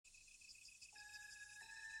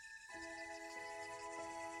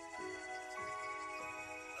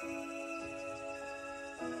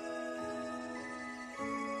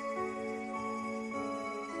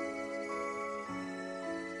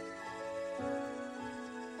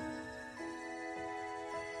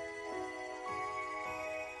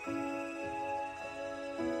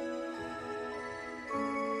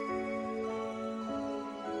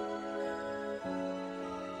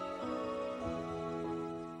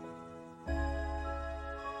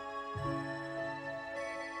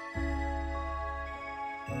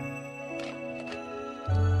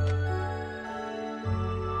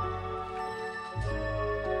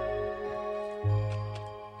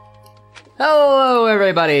Hello,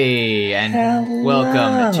 everybody, and Hello.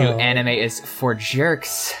 welcome to Anime is for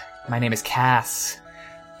Jerks. My name is Cass,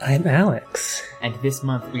 I'm Alex. and this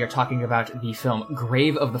month we are talking about the film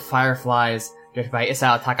Grave of the Fireflies, directed by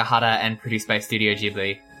Isao Takahata and produced by Studio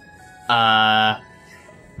Ghibli.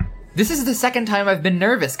 This is the second time I've been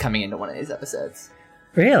nervous coming into one of these episodes.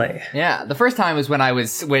 Really? Yeah, the first time was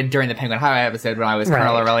during the Penguin Highway episode when I was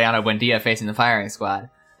Colonel Right. Aureliano Buendia facing the firing squad.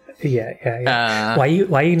 Yeah. Why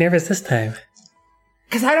are you nervous this time?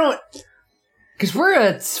 Because we're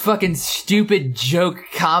a fucking stupid joke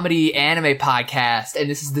comedy anime podcast, and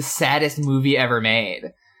this is the saddest movie ever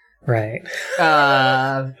made. Right.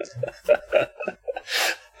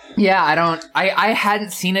 Yeah, I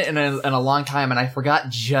hadn't seen it in a long time, and I forgot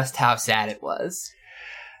just how sad it was.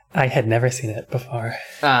 I had never seen it before.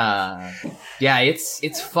 Yeah,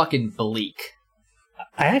 it's fucking bleak.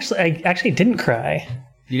 I actually didn't cry.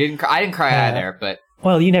 You didn't cry? I didn't cry either, but...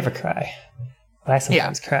 Well, you never cry. But I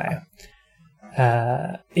sometimes cry.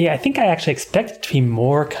 I think I actually expected it to be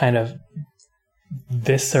more kind of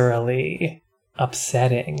viscerally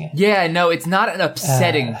upsetting. Yeah, no, it's not an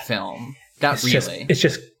upsetting film. Not really. It's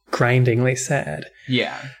just grindingly sad.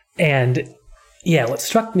 Yeah. And what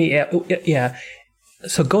struck me,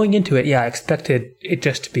 so going into it, I expected it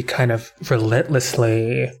just to be kind of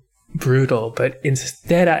relentlessly brutal, but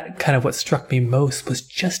instead, what struck me most was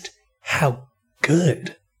just how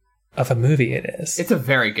good of a movie it is. It's a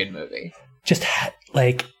very good movie. Just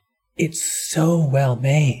it's so well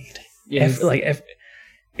made. It's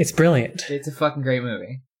brilliant. It's a fucking great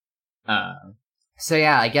movie. So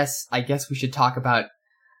yeah, I guess we should talk about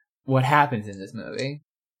what happens in this movie.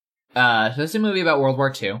 So this is a movie about World War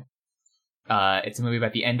II. It's a movie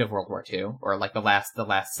about the end of World War II, or like the last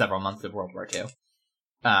several months of World War II.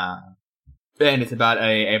 And it's about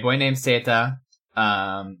a boy named Seita,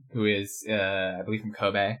 who is, I believe from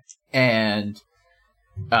Kobe. And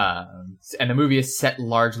the movie is set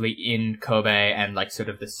largely in Kobe and like sort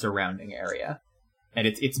of the surrounding area. And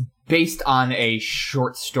it's based on a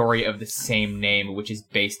short story of the same name, which is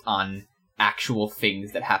based on actual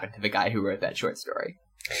things that happened to the guy who wrote that short story.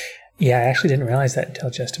 Yeah, I actually didn't realize that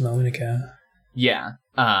until just a moment ago. Yeah.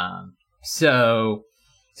 So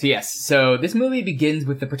this movie begins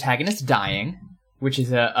with the protagonist dying, which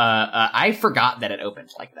is I forgot that it opened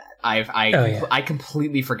like that. I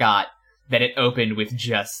completely forgot that it opened with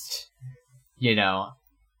just,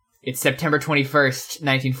 it's September 21st,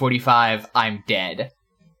 1945, I'm dead.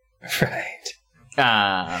 Right.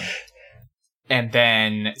 And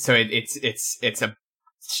then, so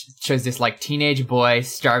shows this like teenage boy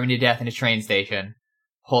starving to death in a train station,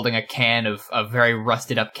 holding a very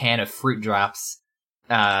rusted up can of fruit drops.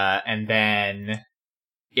 And then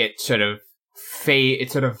it sort of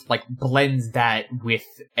like blends that with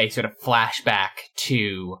a sort of flashback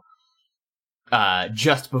to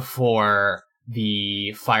just before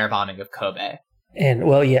the firebombing of Kobe. And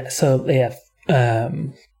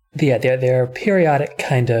there are periodic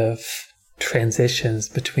kind of transitions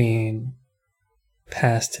between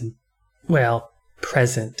past and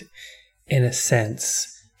present in a sense.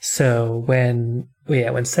 So when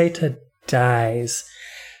Seita dies,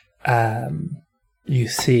 you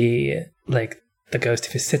see like the ghost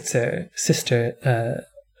of his sister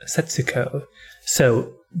Setsuko.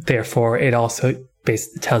 So therefore, it also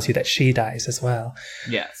basically tells you that she dies as well.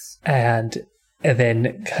 Yes, and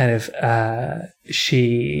then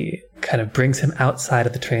she kind of brings him outside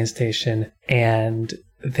of the train station, and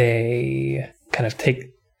they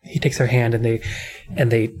he takes her hand, and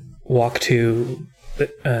they walk to.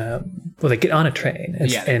 They get on a train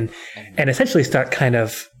and essentially start kind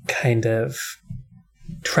of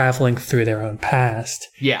traveling through their own past.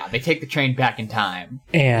 Yeah, they take the train back in time.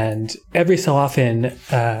 And every so often,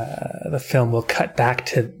 the film will cut back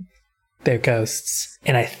to their ghosts.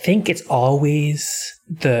 And I think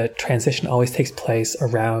the transition always takes place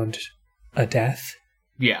around a death.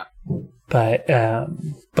 Yeah. But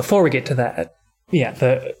before we get to that,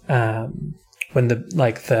 when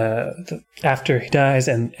the after he dies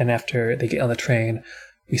and after they get on the train,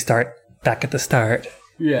 we start back at the start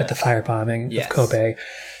at the firebombing of Kobe,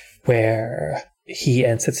 where he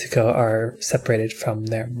and Setsuko are separated from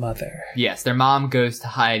their mother. Yes, their mom goes to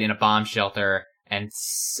hide in a bomb shelter, and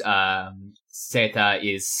Seita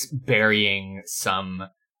is burying some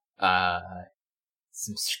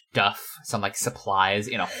stuff, some like supplies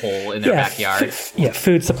in a hole in their backyard.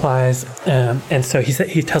 Food supplies. And so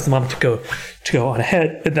he tells the mom to go on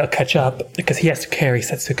ahead, and they'll catch up because he has to carry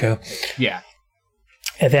Setsuko. Yeah.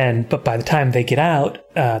 And then, but by the time they get out,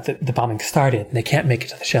 the bombing started, and they can't make it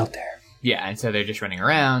to the shelter. Yeah, and so they're just running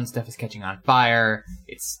around. Stuff is catching on fire.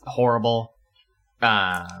 It's horrible.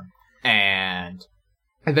 and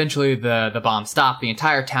eventually the bombs stop. The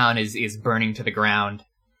entire town is burning to the ground,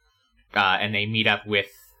 and they meet up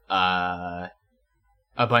with a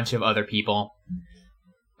bunch of other people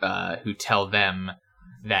who tell them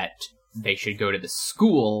that they should go to the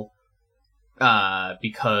school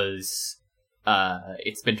because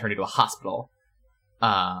it's been turned into a hospital.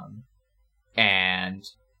 And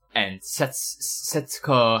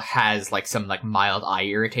Setsuko has like some like mild eye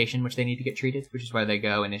irritation which they need to get treated, which is why they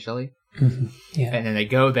go initially. Mm-hmm. Yeah. And then they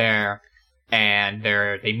go there and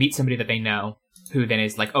they meet somebody that they know who then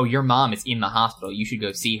is like, "Oh, your mom is in the hospital. You should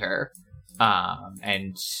go see her."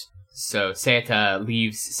 And so Sayata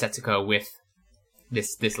leaves Setsuko with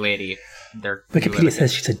this lady. Wikipedia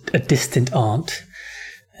says she's a distant aunt.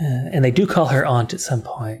 And they do call her aunt at some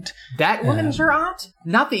point. That woman is her aunt?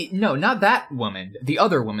 Not that woman. The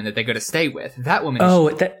other woman that they go to stay with. That woman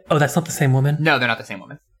that's not the same woman? No, they're not the same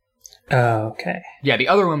woman. Oh, okay. Yeah, the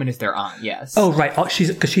other woman is their aunt, yes. Oh, right.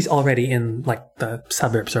 Because she's already in, like, the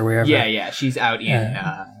suburbs or wherever. Yeah. She's out in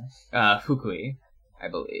Fukui, I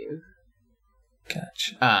believe.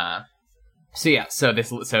 Gotcha. So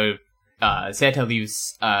Sayata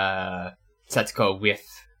leaves Setsuko with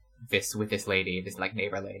this lady, this like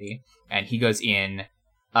neighbor lady, and he goes in,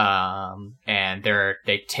 and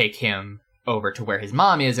they take him over to where his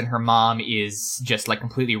mom is, and her mom is just like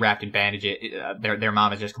completely wrapped in bandages. Their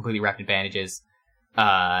mom is just completely wrapped in bandages,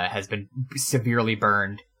 has been severely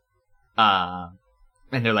burned, and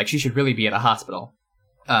they're like, she should really be at a hospital,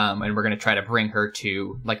 and we're gonna try to bring her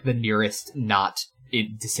to like the nearest not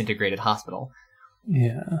disintegrated hospital.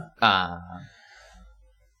 Yeah.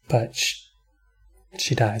 But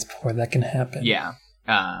she dies before that can happen. Yeah.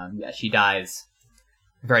 She dies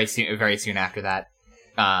very soon after that.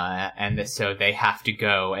 So they have to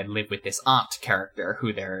go and live with this aunt character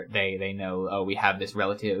who they know, oh, we have this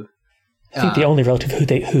relative. I think the only relative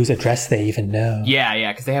whose address they even know.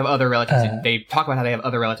 Yeah, because they have other relatives. They talk about how they have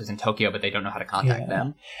other relatives in Tokyo, but they don't know how to contact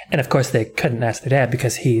them. And of course, they couldn't ask their dad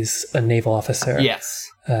because he's a naval officer. Yes.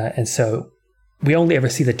 And so we only ever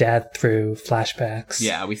see the dad through flashbacks.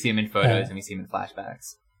 Yeah, we see him in photos and we see him in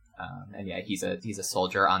flashbacks. And yeah, he's a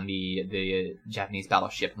soldier on the Japanese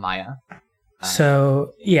battleship Maya.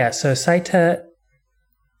 So Saita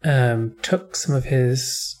took some of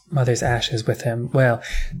his mother's ashes with him. Well,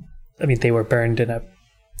 I mean, they were burned in a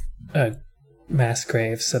mass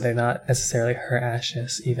grave, so they're not necessarily her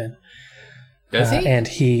ashes even. Does he? And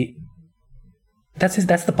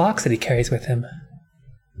that's the box that he carries with him.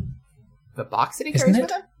 The box that he carries with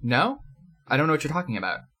him? No? I don't know what you're talking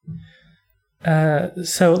about.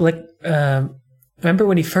 Remember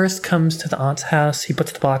when he first comes to the aunt's house, he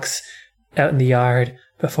puts the box out in the yard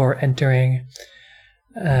before entering.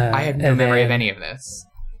 I have no memory of any of this.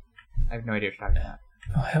 I have no idea what you're talking about.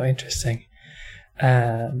 Oh, how interesting.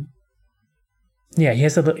 Yeah, he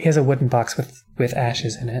has a wooden box with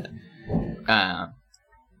ashes in it. I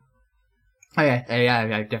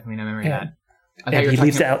definitely no memory of that. And he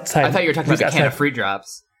leaves it outside. I thought you were talking about the can of fruit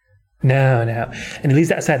drops. No. And he leaves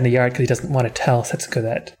it outside in the yard because he doesn't want to tell Setsuko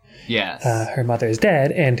that her mother is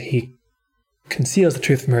dead, and he conceals the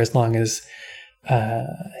truth from her as long as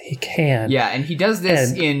he can. Yeah, and he does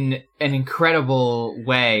this in an incredible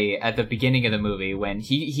way at the beginning of the movie when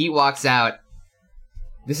he walks out.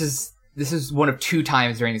 This is one of two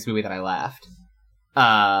times during this movie that I laughed.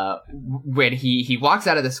 When he walks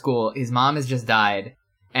out of the school, his mom has just died.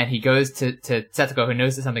 And he goes to Setsuko, who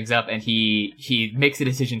knows that something's up, and he makes a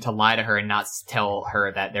decision to lie to her and not tell her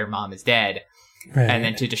that their mom is dead. Right. And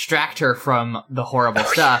then to distract her from the horrible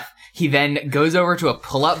stuff, he then goes over to a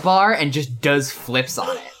pull-up bar and just does flips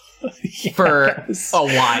on it for a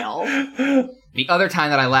while. The other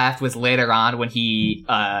time that I laughed was later on when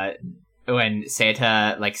when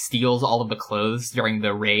Sayata like steals all of the clothes during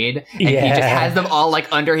the raid, and he just has them all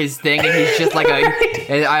like under his thing, and he's just like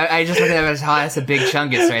I just look at him as how that's a big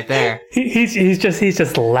chungus right there. He's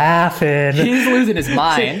just laughing. He's losing his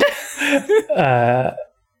mind.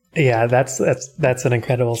 Yeah, that's an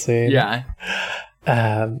incredible scene. Yeah.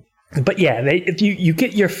 But yeah, you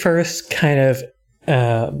get your first kind of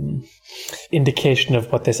indication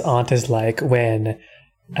of what this aunt is like when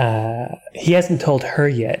he hasn't told her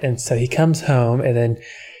yet, and so he comes home, and then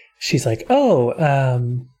she's like,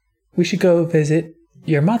 "Oh, we should go visit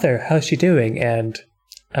your mother. How's she doing?" And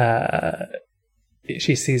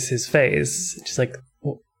she sees his face. She's like,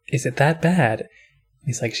 well, "Is it that bad?" And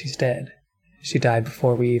he's like, "She's dead. She died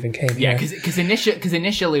before we even came here." Yeah, because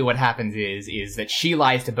initially what happens is that she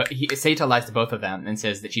lies to Sayata lies to both of them and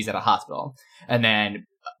says that she's at a hospital, and then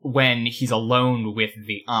when he's alone with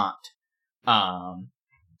the aunt, and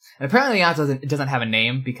apparently the aunt doesn't have a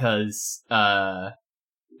name because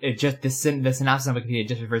the synopsis on Wikipedia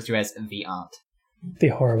just refers to as the aunt. The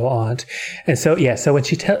horrible aunt. And so when when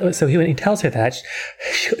he tells her that,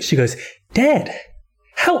 she goes, "Dead?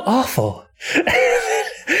 How awful!" And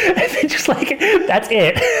then just like, that's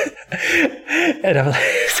it. And I'm like,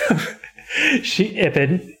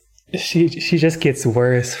 she just gets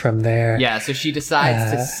worse from there. Yeah, so she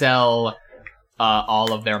decides to sell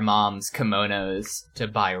all of their mom's kimonos to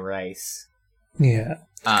buy rice. Yeah.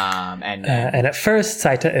 And at first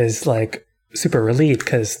Saita is like super relieved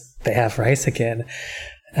because they have rice again.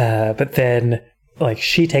 But then like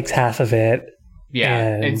she takes half of it. Yeah.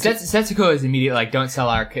 And Setsuko is immediately like, don't sell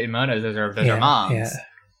our kimonos, those are mom's.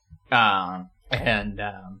 Yeah. And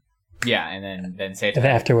then Saita. And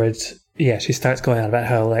then afterwards, she starts going on about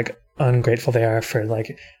how like ungrateful they are for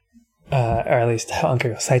like or at least how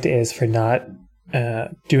ungrateful Saita is for not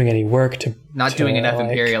doing any work to doing enough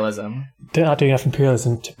imperialism. Not doing enough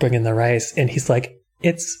imperialism to bring in the rice. And he's like,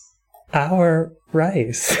 it's our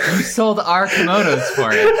rice. You sold our kimonos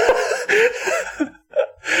for it.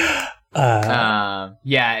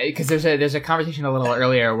 Because there's a conversation a little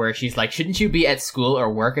earlier where she's like, shouldn't you be at school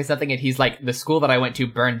or work or something? And he's like, the school that I went to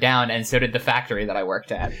burned down, and so did the factory that I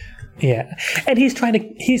worked at. Yeah. And he's trying to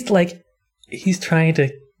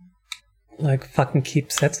like fucking keep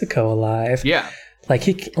Setsuko alive. Yeah.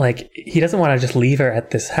 He doesn't want to just leave her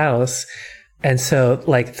at this house. And so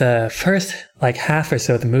like the first like half or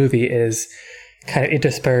so of the movie is kind of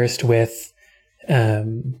interspersed with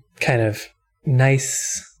kind of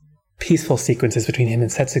nice peaceful sequences between him and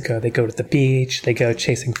Setsuko. They go to the beach, they go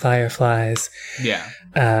chasing fireflies.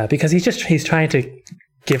 Yeah. Because he's trying to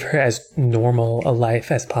give her as normal a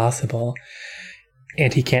life as possible.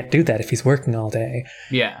 And he can't do that if he's working all day.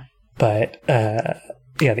 Yeah. But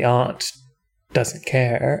the aunt doesn't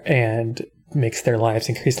care and makes their lives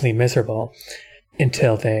increasingly miserable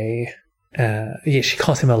until they she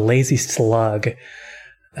calls him a lazy slug.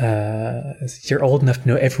 You're old enough to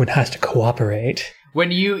know everyone has to cooperate.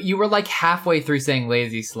 When you were like halfway through saying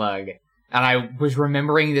lazy slug, and I was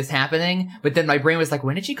remembering this happening, but then my brain was like,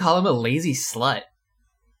 when did she call him a lazy slut?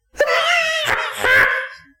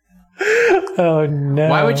 Oh no.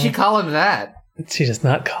 Why would she call him that? She does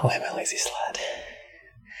not call him a lazy slut.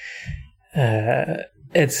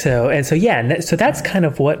 So that's kind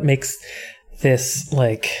of what makes this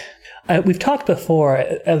like we've talked before,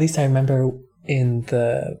 at least I remember in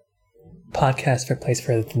the podcast for Place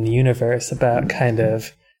Further Than the Universe, about kind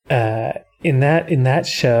of in that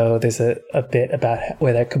show there's a bit about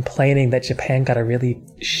where they're complaining that Japan got a really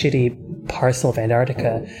shitty parcel of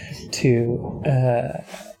Antarctica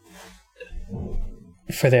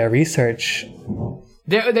for their research.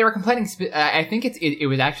 They were complaining. I think it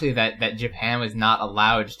was actually that Japan was not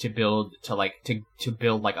allowed to build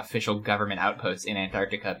official government outposts in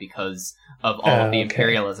Antarctica because of all of the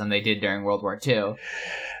imperialism they did during World War II.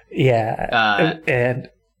 Yeah,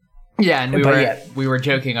 we were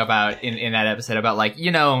joking about in that episode about like,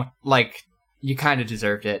 you kind of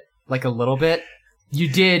deserved it, like a little bit. You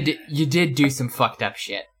did do some fucked up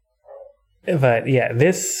shit. But yeah,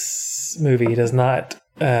 this movie does not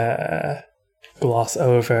gloss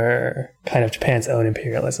over kind of Japan's own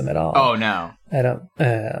imperialism at all. Oh no, I don't.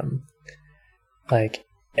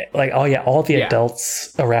 All the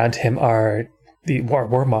adults around him are the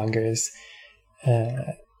warmongers,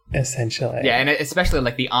 essentially. Yeah, and especially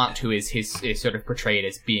like the aunt, who is sort of portrayed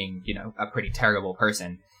as being, a pretty terrible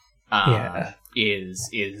person.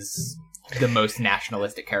 Is the most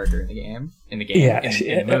nationalistic character in the game. In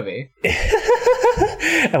the movie.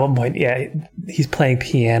 At one point, he's playing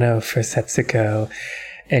piano for Setsuko,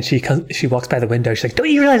 and she walks by the window. She's like, "Don't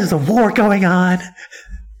you realize there's a war going on?"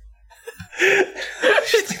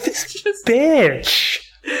 She's like, "This bitch,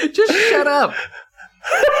 just shut up."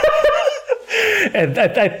 And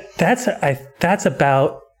that's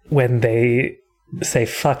about when they say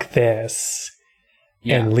 "fuck this."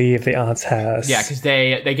 Yeah. And leave the aunt's house. Yeah, because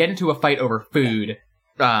they get into a fight over food,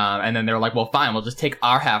 and then they're like, "Well, fine, we'll just take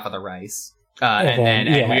our half of the rice,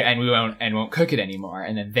 and we won't cook it anymore."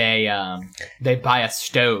 And then they buy a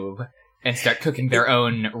stove and start cooking their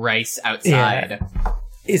own rice outside. Yeah.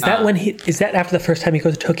 Is that is that after the first time he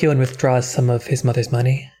goes to Tokyo and withdraws some of his mother's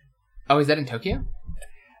money? Oh, is that in Tokyo?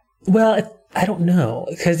 Well, I don't know,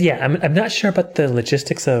 because I'm not sure about the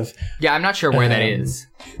logistics of. Yeah, I'm not sure where that is.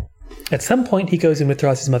 At some point, he goes and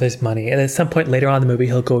withdraws his mother's money, and at some point later on in the movie,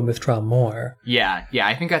 he'll go and withdraw more. Yeah.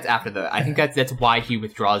 I think that's after I think that's why he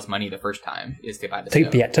withdraws money the first time, is to buy the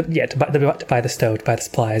stove. To buy the stove, to buy the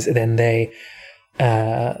supplies, and then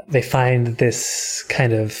they find this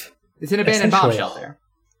kind of. It's an abandoned bomb shelter.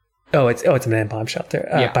 Oh, it's an abandoned bomb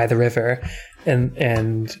shelter by the river,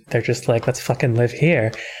 and they're just like, let's fucking live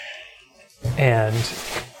here. And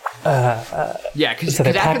yeah, because so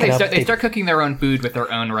after they start cooking their own food with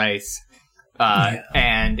their own rice.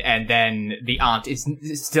 And then the aunt is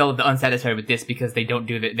still unsatisfied with this because they don't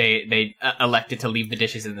do that. They elected to leave the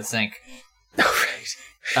dishes in the sink. Oh,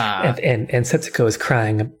 right. And Setsuko is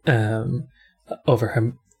crying over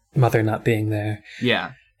her mother not being there.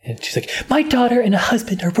 Yeah. And she's like, my daughter and a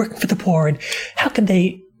husband are working for the poor, and how can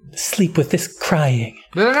they sleep with this crying?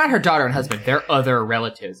 But they're not her daughter and husband. They're other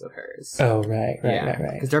relatives of hers. Oh, right.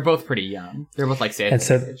 Because they're both pretty young. They're both like Seida's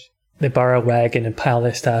age. They borrow a wagon and pile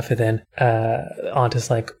their stuff, and then aunt is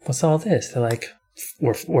like, what's all this? They're like,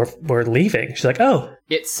 we're leaving. She's like, oh,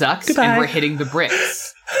 it sucks. Goodbye. And we're hitting the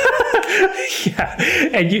bricks. Yeah,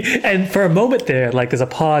 and for a moment there, like, there's a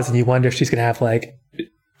pause, and you wonder if she's gonna have like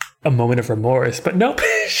a moment of remorse, but nope.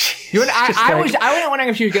 I wasn't wondering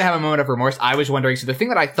if she was gonna have a moment of remorse. I was wondering. So the thing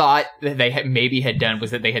that I thought that they had done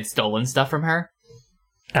was that they had stolen stuff from her,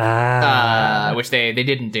 which they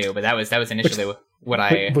didn't do, but that was initially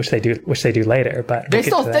which they do later. But they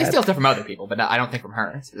steal stuff from other people, but I don't think from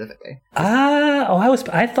her specifically.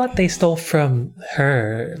 I thought they stole from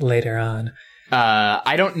her later on.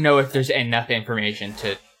 I don't know if there's enough information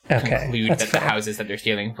to conclude that fair. The houses that they're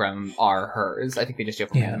stealing from are hers. I think they just steal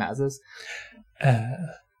from random houses.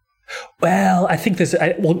 Well, I think there's.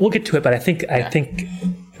 We'll get to it, but I think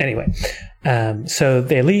anyway. So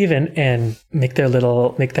they leave and make their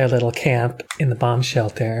little camp in the bomb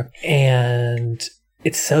shelter, and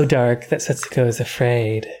it's so dark that Setsuko is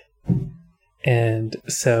afraid. And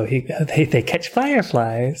so they catch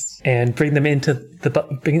fireflies and bring them in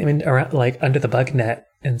around, like, under the bug net,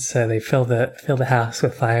 and so they fill the house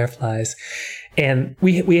with fireflies. And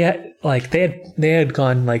we had, like, they had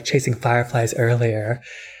gone, like, chasing fireflies earlier.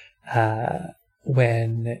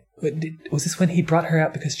 Was this when he brought her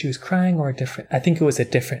out because she was crying, or a different? I think it was a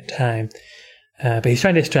different time. But he's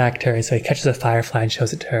trying to distract her, and so he catches a firefly and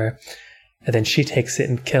shows it to her, and then she takes it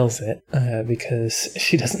and kills it because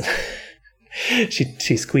she doesn't.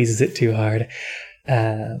 she squeezes it too hard,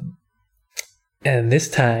 and this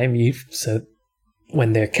time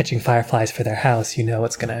when they're catching fireflies for their house, you know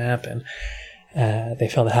what's going to happen. They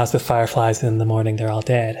fill the house with fireflies, and in the morning they're all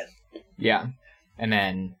dead. Yeah, and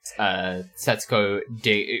then Setsuko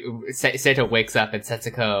Seita wakes up, and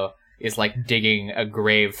Setsuko is like digging a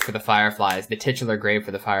grave for the fireflies, the titular grave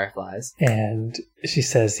for the fireflies, and she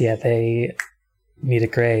says, "Yeah, they need a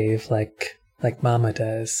grave like Mama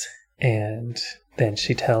does." And then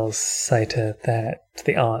she tells Saita that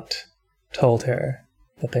the aunt told her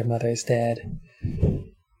that their mother is dead.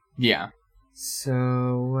 Yeah.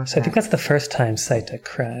 So I think that's the first time Saita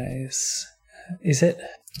cries. Is it?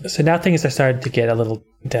 So now things are starting to get a little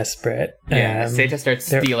desperate. Yeah, Saita starts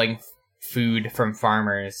stealing food from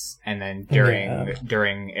farmers, and then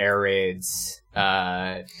during air raids,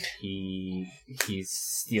 he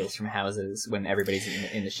steals from houses when everybody's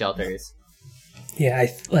in the shelters. Yeah,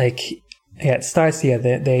 it starts. Yeah,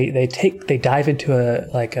 they dive into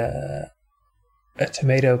a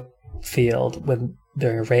tomato field when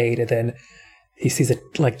they're raid, and then he sees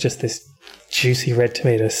just this juicy red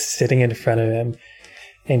tomato sitting in front of him,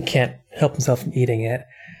 and can't help himself from eating it.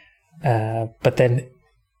 But then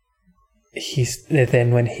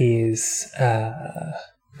when he's kind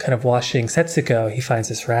of washing Setsuko, he finds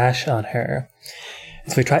this rash on her.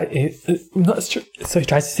 So he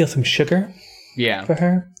tries to steal some sugar. Yeah. For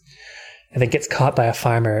her, and then gets caught by a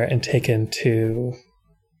farmer and taken to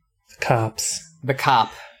the cops. The cop.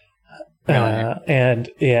 And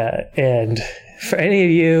for any of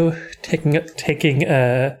you taking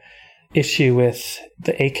issue with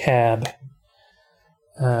the ACAB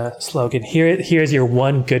slogan, here's your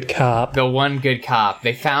one good cop. The one good cop.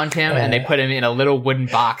 They found him and they put him in a little wooden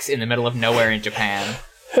box in the middle of nowhere in Japan.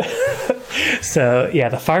 So yeah,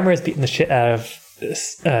 the farmer is beating the shit out of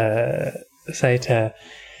Saita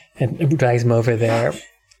and drags him over there,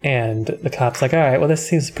 and the cop's like, all right, well, this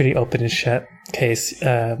seems a pretty open and shut case.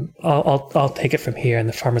 I'll take it from here. And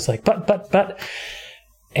the farmer's like, but,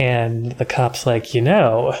 and the cop's like,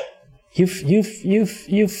 you've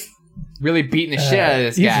really beaten the shit out of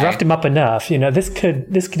this guy. You've roughed him up enough. This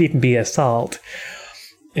could even be assault,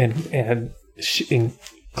 and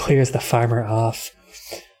clears the farmer off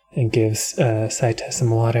and gives Saita some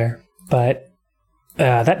water, but.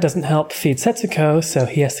 That doesn't help feed Setsuko, so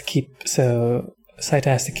Saita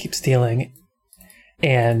has to keep stealing.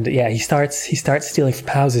 And yeah, he starts stealing from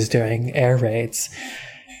houses during air raids.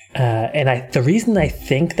 And the reason I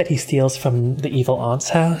think that he steals from the evil aunt's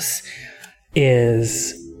house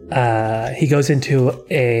is he goes into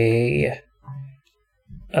a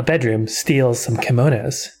bedroom, steals some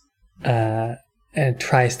kimonos and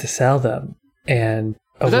tries to sell them. And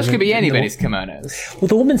but those could be anybody's kimonos. Well,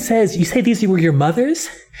 the woman says, "You say these were your mother's?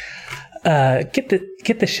 Get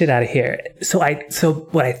the shit out of here." So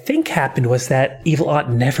what I think happened was that evil aunt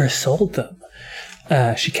never sold them.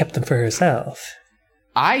 She kept them for herself.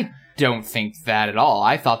 I don't think that at all.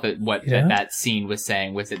 I thought that that scene was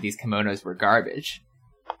saying was that these kimonos were garbage.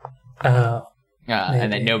 Oh.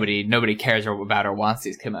 And that nobody cares about or wants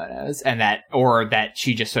these kimonos, and that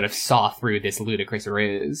she just sort of saw through this ludicrous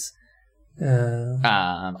ruse.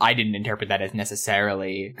 I didn't interpret that as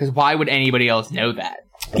necessarily, because why would anybody else know that?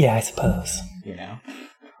 Yeah, I suppose. You know,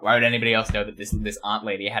 why would anybody else know that this aunt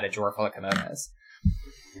lady had a drawer full of kimonos?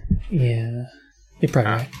 Yeah, you're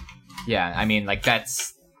probably right. Yeah, I mean, like,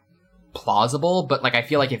 that's plausible, but like I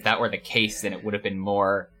feel like if that were the case, then it would have been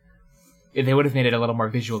more. They would have made it a little more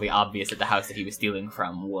visually obvious that the house that he was stealing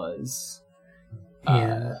from was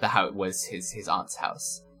the house was his aunt's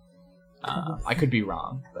house. I could be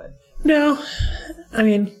wrong, but no, I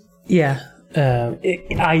mean, yeah.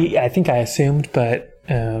 I think I assumed, but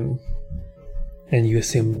and you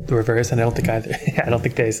assumed the reverse, and I don't think either. I don't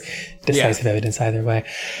think there's decisive evidence either way.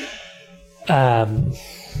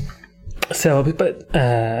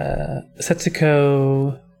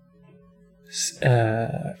 Setsuko,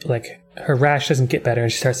 like, her rash doesn't get better,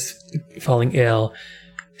 and she starts falling ill.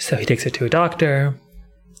 So he takes her to a doctor,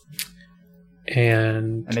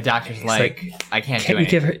 and the doctor's like, I can't do anything.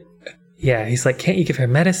 Give her? Yeah, he's like, can't you give her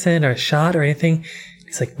medicine or a shot or anything?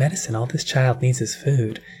 He's like, medicine? All this child needs is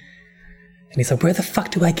food. And he's like, where the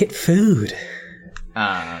fuck do I get food?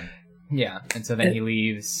 Yeah, and so then he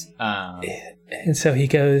leaves. And so he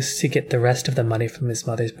goes to get the rest of the money from his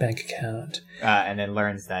mother's bank account. And then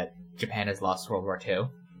learns that Japan has lost World War II.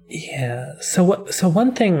 Yeah. So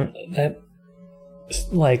one thing that,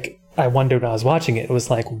 like, I wondered when I was watching it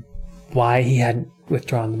was, like, why he hadn't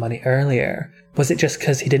withdrawn the money earlier. Was it just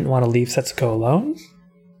because he didn't want to leave Setsuko alone?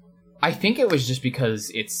 I think it was just because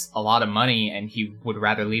it's a lot of money and he would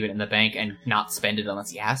rather leave it in the bank and not spend it unless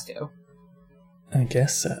he has to. I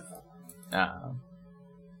guess so.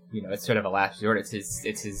 You know, it's sort of a last resort.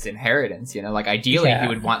 It's his inheritance, you know? Like, ideally, he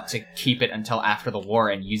would want to keep it until after the war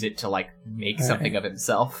and use it to, like, make something of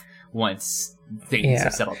himself once things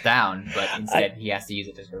have settled down, but instead he has to use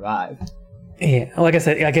it to survive. Yeah, like I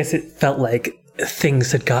said, I guess it felt like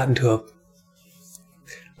things had gotten to a...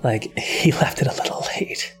 Like, he left it a little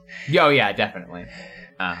late. Oh, yeah, definitely.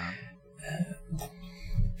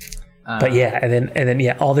 But yeah, and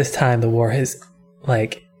then all this time the war has,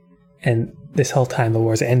 like... And this whole time the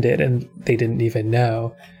war's ended, and they didn't even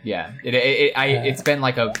know. Yeah, it's been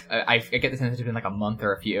like I get the sense it's been like a month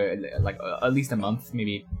or at least a month,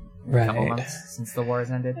 maybe a couple months since the war has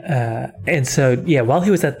ended. And so, yeah, while he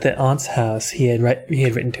was at the aunt's house, he had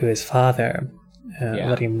written to his father,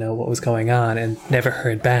 letting him know what was going on, and never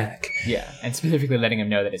heard back. Yeah, and specifically letting him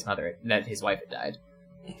know that his wife had died.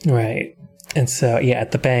 Right, and so at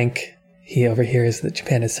the bank, he overhears that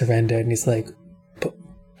Japan has surrendered, and he's like,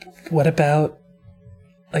 what about,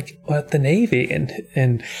 like, what the Navy?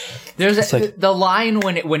 And there's the line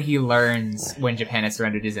when he learns when Japan has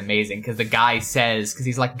surrendered is amazing, because the guy says, because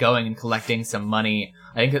he's like going and collecting some money.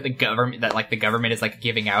 I think that the government is like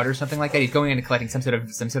giving out or something like that. He's going in and collecting some sort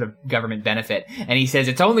of government benefit, and he says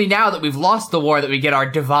it's only now that we've lost the war that we get our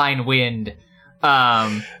divine wind.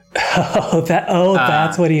 That's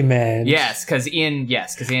what he meant. Yes, because in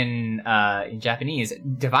Japanese,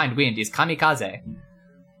 divine wind is kamikaze.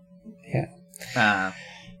 Yeah.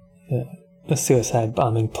 The suicide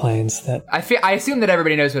bombing planes that... I assume that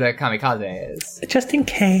everybody knows what a kamikaze is. Just in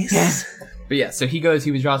case. But yeah, so he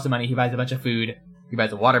withdraws the money, he buys a bunch of food, he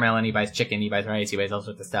buys a watermelon, he buys chicken, he buys rice, he buys all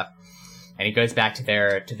sorts of stuff. And he goes back to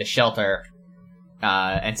the shelter,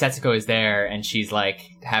 and Setsuko is there, and she's like,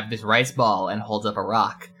 have this rice ball, and holds up a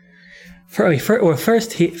rock.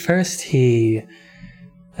 First he sees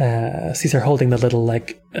her holding the little,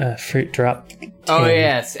 like, fruit drop tin. Oh,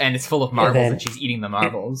 yes, and it's full of marbles, and she's eating the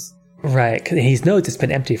marbles. Right, because he knows it's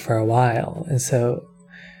been empty for a while, and so,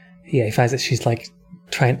 he finds that she's, like,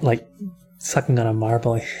 sucking on a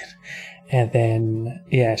marble, and then,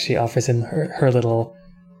 she offers him her little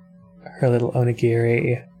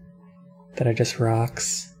onigiri that are just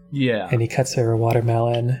rocks. Yeah. And he cuts her a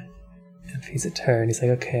watermelon and feeds it to her, and he's like,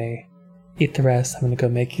 okay, eat the rest, I'm gonna go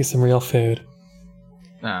make you some real food.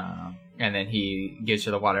 And then he gives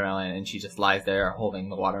her the watermelon, and she just lies there holding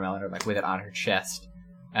the watermelon, or like with it on her chest.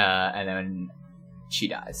 And then she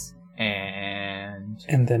dies. And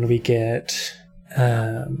then we get...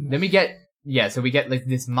 so we get like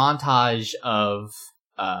this montage of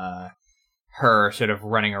her sort of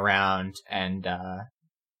running around and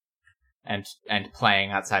and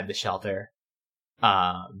playing outside the shelter.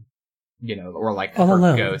 Or like all her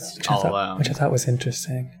alone, ghost all alone. Which I thought was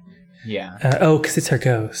interesting. Yeah. Because it's her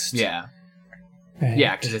ghost. Yeah. Right.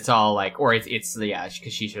 Yeah, because it's all like, or it's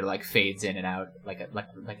because she sort of like fades in and out like a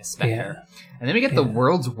specter. Yeah. And then we get the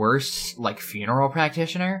world's worst like funeral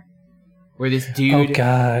practitioner, where this dude, oh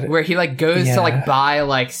god, where he like goes to like buy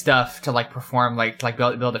like stuff to like perform like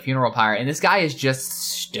build a funeral pyre, and this guy is just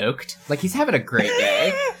stoked, like he's having a great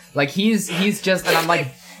day, like he's just, and I'm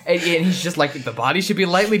like. And he's just like, the body should be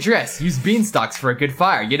lightly dressed. Use beanstalks for a good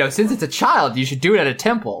fire. Since it's a child, you should do it at a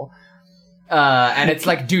temple. And it's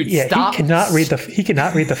like, dude, stop. He cannot read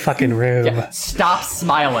the fucking room. Yeah, stop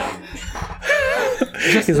smiling.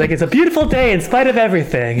 He's like, it's a beautiful day in spite of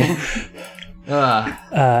everything.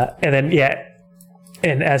 And then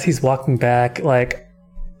and as he's walking back, like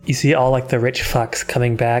you see all like the rich fucks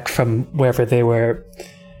coming back from wherever they were,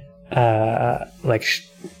 like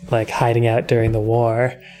hiding out during the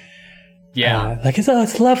war. Yeah.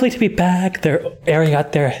 It's lovely to be back. They're airing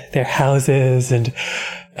out their houses and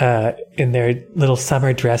in their little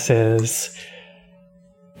summer dresses.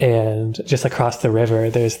 And just across the river,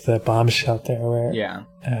 there's the bomb shelter where... Yeah.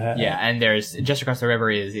 And there's... Just across the river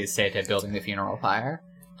is Seta building the funeral pyre.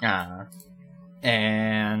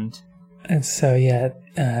 And so,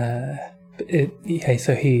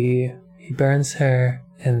 so he burns her,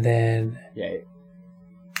 and then... Yeah.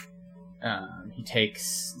 He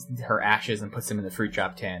takes her ashes and puts them in the fruit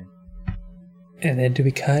drop tin. And then do we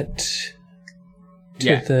cut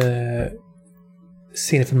to the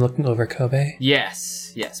scene of him looking over Kobe?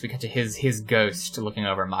 Yes. We cut to his ghost looking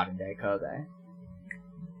over modern day Kobe.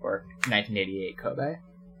 Or 1988 Kobe.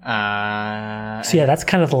 So that's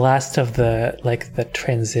kind of the last of the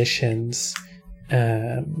transitions.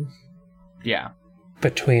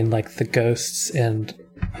 Between like the ghosts and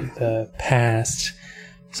the past.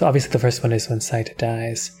 So obviously the first one is when Saita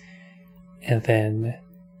dies, and then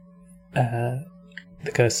the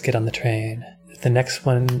ghosts get on the train. The next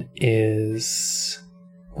one is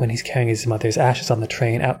when he's carrying his mother's ashes on the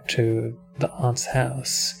train out to the aunt's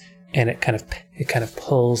house, and it kind of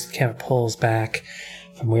pulls, the camera pulls back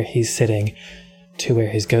from where he's sitting to where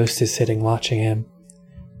his ghost is sitting watching him,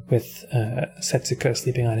 with Setsuko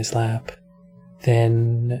sleeping on his lap.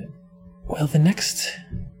 Then, the next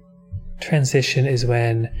transition is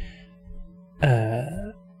when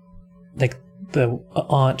the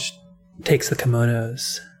aunt takes the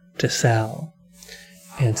kimonos to sell,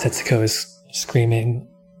 and Setsuko is screaming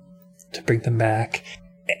to bring them back,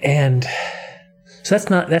 and so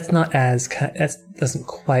that doesn't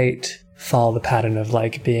quite follow the pattern of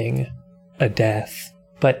like being a death.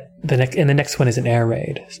 But the next one is an air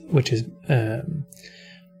raid, which is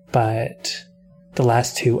but the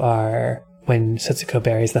last two are when Setsuko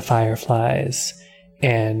buries the fireflies,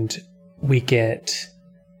 and we get,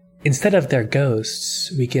 instead of their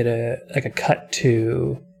ghosts, we get a cut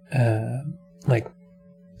to like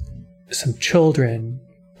some children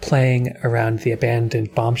playing around the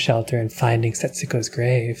abandoned bomb shelter and finding Setsuko's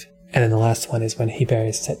grave. And then the last one is when he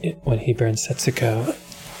burns Setsuko,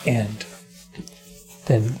 and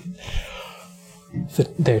then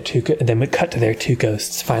then we cut to their two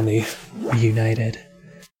ghosts finally reunited.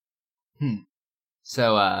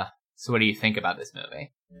 So what do you think about this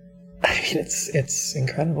movie? I mean, it's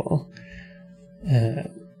incredible.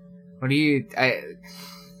 What do you?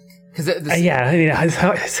 Because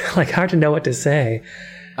it's like hard to know what to say.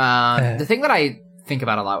 The thing that I think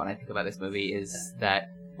about a lot when I think about this movie is that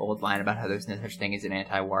old line about how there's no such thing as an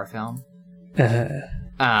anti-war film.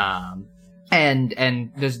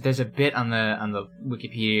 And there's a bit on the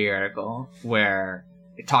Wikipedia article where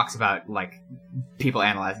it talks about like people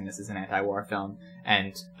analyzing this as an anti-war film,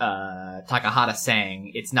 and Takahata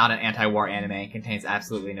saying it's not an anti-war anime and contains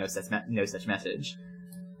absolutely no such message.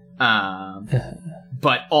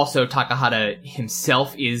 But also Takahata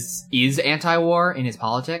himself is anti-war in his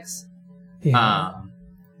politics. Yeah.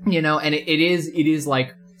 And it is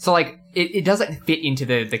like, so like it doesn't fit into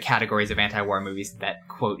the categories of anti-war movies that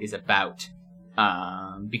quote is about,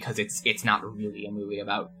 because it's not really a movie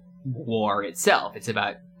about war itself. It's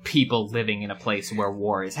about people living in a place where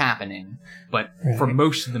war is happening. But for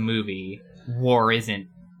most of the movie, war isn't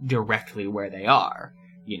directly where they are.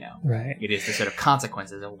 Right. It is the sort of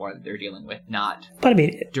consequences of war that they're dealing with, not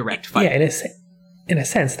direct fight. Yeah, in a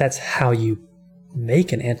sense, that's how you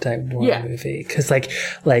make an anti-war movie. Because I think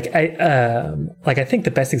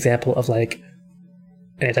the best example of like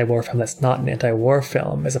an anti-war film that's not an anti-war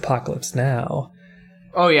film is Apocalypse Now.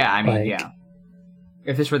 Oh yeah, I mean, yeah.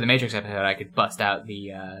 If this were the Matrix episode, I could bust out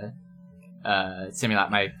the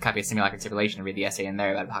my copy of Simulacrum Simulation and read the essay in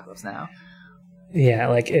there about Apocalypse Now. Yeah,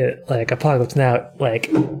 like Apocalypse Now, I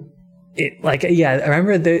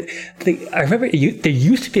remember there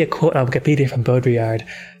used to be a quote on Wikipedia from Baudrillard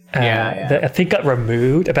that I think got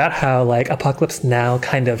removed about how like Apocalypse Now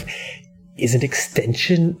kind of is an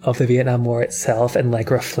extension of the Vietnam War itself and like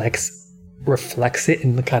reflects it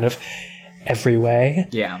in kind of every way.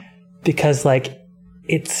 Yeah. Because like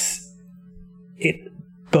it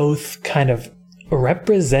both kind of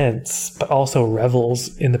represents but also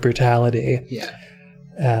revels in the brutality. Yeah.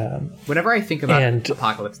 Whenever I think about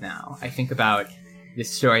Apocalypse Now, I think about this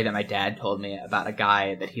story that my dad told me about a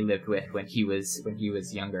guy that he lived with when he was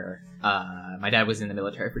younger. My dad was in the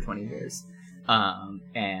military for 20 years,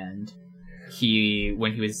 and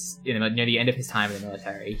when he was near the end of his time in the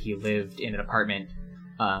military, he lived in an apartment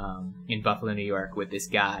in Buffalo, New York, with this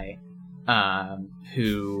guy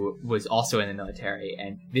who was also in the military,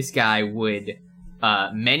 and this guy would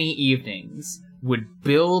many evenings would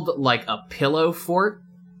build like a pillow fort.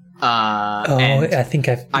 I think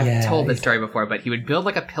I've told this story before, but he would build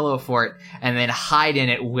like a pillow fort and then hide in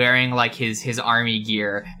it wearing like his army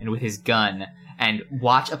gear and with his gun and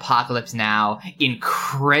watch Apocalypse Now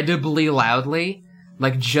incredibly loudly,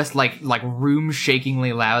 like just like room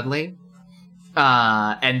shakingly loudly.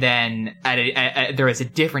 And then there was a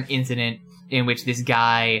different incident in which this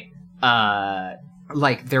guy,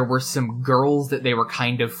 like there were some girls that they were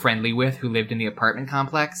kind of friendly with who lived in the apartment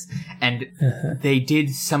complex, and they did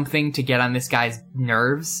something to get on this guy's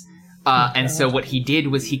nerves. And so what he did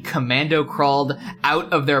was he commando crawled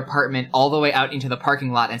out of their apartment all the way out into the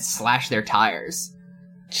parking lot and slashed their tires.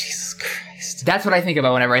 Jesus Christ. That's what I think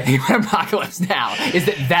about whenever I think about Apocalypse Now, is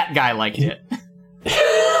that guy liked it.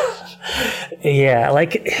 Yeah,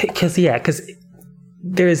 because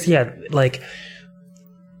there's, like,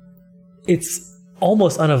 it's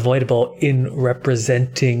almost unavoidable in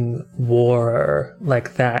representing war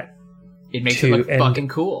like that. It makes it look fucking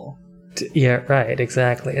cool. Yeah, right,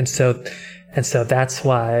 exactly. And so that's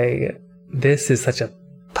why this is such a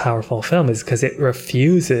powerful film, is because it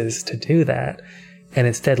refuses to do that and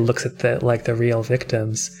instead looks at the real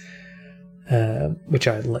victims, which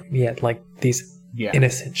are like these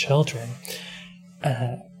innocent children.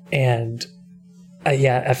 I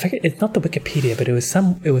forget, it's not the Wikipedia, but it was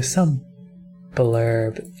some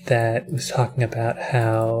blurb that was talking about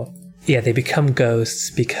how they become ghosts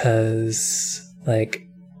because like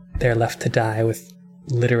they're left to die with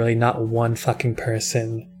literally not one fucking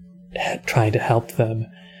person trying to help them.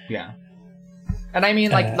 Yeah. And I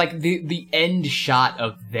mean, like the end shot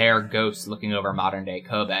of their ghosts looking over modern day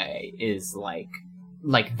Kobe is like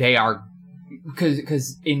they are,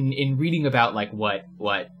 because in reading about like what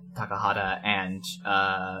Takahata and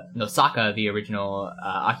Nosaka, the original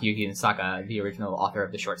Akiyuki Nosaka, the original author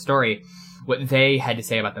of the short story, what they had to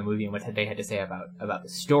say about the movie and what they had to say about the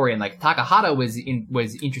story, and like Takahata was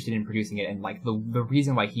interested in producing it, and like the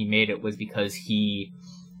reason why he made it was because he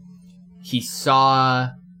saw,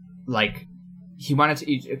 like, he wanted to,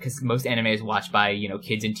 because most anime is watched by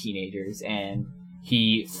kids and teenagers, and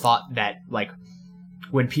he thought that like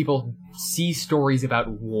when people see stories about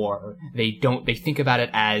war, they think about it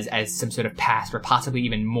as some sort of past or possibly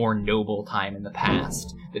even more noble time in the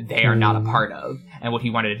past that they are not a part of. And what he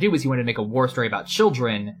wanted to do was he wanted to make a war story about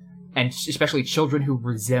children, and especially children who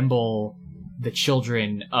resemble the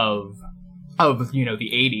children of the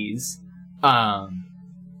 80s,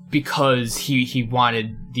 because he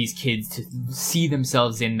wanted these kids to see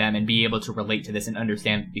themselves in them and be able to relate to this and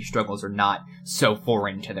understand that these struggles are not so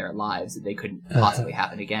foreign to their lives that they couldn't possibly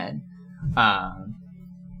happen again. I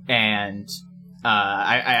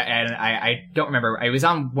don't remember. I was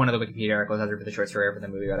on one of the Wikipedia articles either for the short story or for the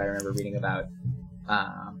movie, but I remember reading about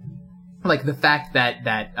like the fact that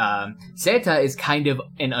Seita is kind of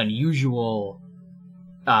an unusual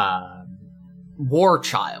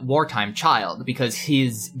wartime child, because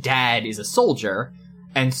his dad is a soldier,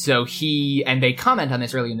 and so they comment on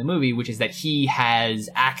this early in the movie, which is that he has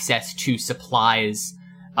access to supplies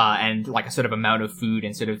and like a sort of amount of food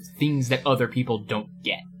and sort of things that other people don't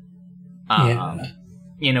get,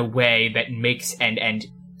 in a way that makes and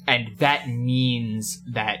that means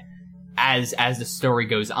that as the story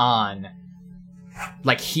goes on,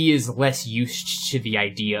 like he is less used to the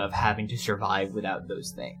idea of having to survive without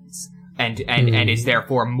those things, and is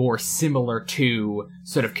therefore more similar to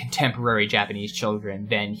sort of contemporary Japanese children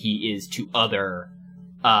than he is to other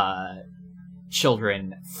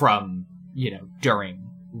children from during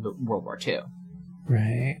World War II.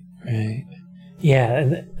 Right.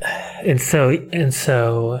 Yeah, and so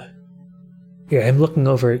I'm looking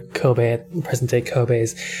over Kobe, at present day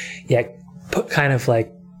Kobe's, kind of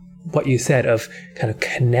like what you said of kind of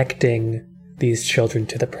connecting these children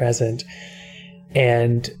to the present.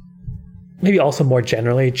 and maybe also more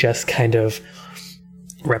generally just kind of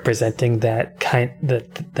representing that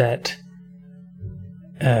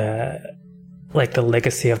like the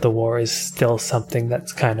legacy of the war is still something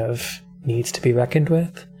that's kind of needs to be reckoned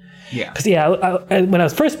with. Yeah. Because when I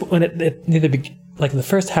was first like in the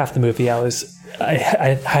first half of the movie, I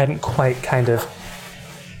hadn't quite kind of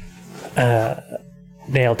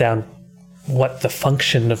nailed down what the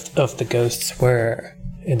function of the ghosts were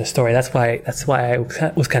in the story. That's why I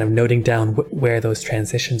was kind of noting down where those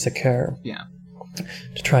transitions occur. Yeah.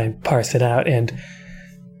 To try and parse it out. And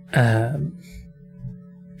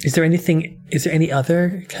is there any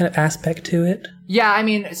other kind of aspect to it? Yeah, I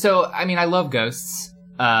mean, I love ghosts.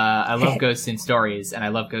 I love ghosts in stories, and I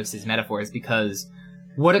love ghosts as metaphors, because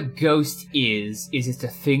what a ghost is just a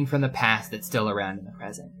thing from the past that's still around in the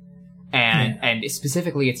present. And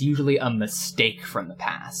specifically, it's usually a mistake from the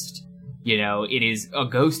past. You know, a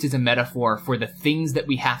ghost is a metaphor for the things that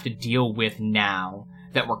we have to deal with now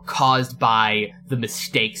that were caused by the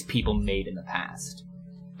mistakes people made in the past.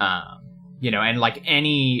 You know, and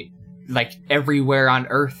everywhere on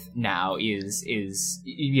Earth now is,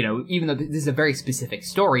 you know, even though this is a very specific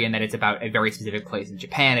story and that it's about a very specific place in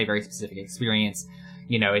Japan, a very specific experience,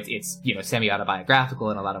 you know, it's you know,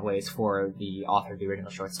 semi-autobiographical in a lot of ways for the author of the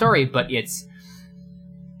original short story, but it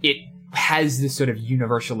has this sort of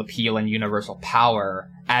universal appeal and universal power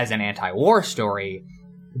as an anti-war story,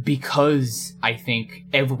 because I think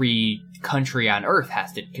every country on Earth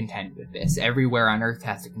has to contend with this. Everywhere on Earth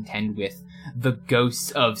has to contend with the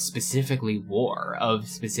ghosts of specifically war, of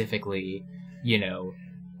specifically, you know,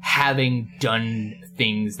 having done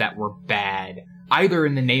things that were bad, either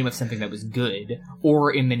in the name of something that was good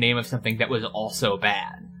or in the name of something that was also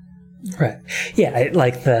bad. Right. Yeah.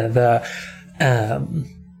 Like that's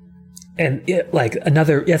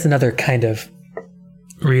another kind of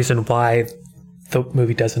reason why the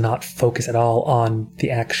movie does not focus at all on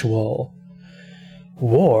the actual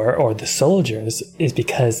war or the soldiers, is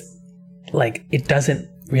because, like, it doesn't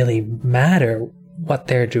really matter what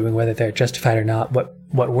they're doing, whether they're justified or not.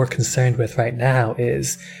 What we're concerned with right now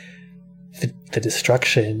is the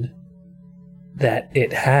destruction that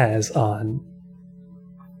it has on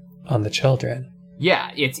the children.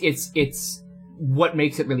 Yeah, it's what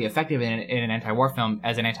makes it really effective in an anti-war film,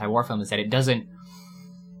 as an anti-war film, is that it doesn't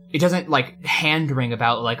like hand-wring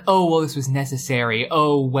about like, oh, well, this was necessary.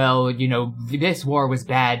 Oh, well, you know, this war was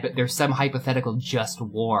bad, but there's some hypothetical just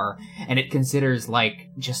war. And it considers, like,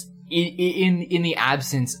 just in the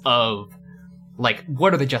absence of, like,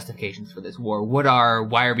 what are the justifications for this war?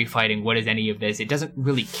 Why are we fighting? What is any of this? It doesn't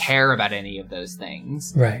really care about any of those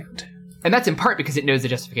things. Right. And that's in part because it knows the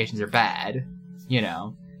justifications are bad, you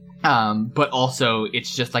know. But also,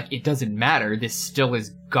 it's just like, it doesn't matter. This still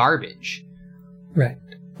is garbage. Right.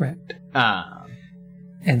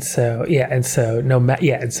 And so no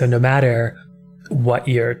matter what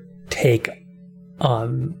your take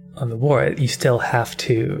on the war, you still have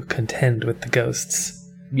to contend with the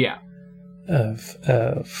ghosts. Yeah. Of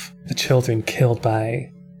the children killed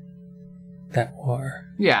by that war.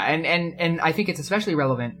 Yeah, and I think it's especially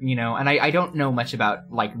relevant, you know, and I don't know much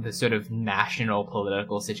about, like, the sort of national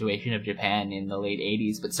political situation of Japan in the late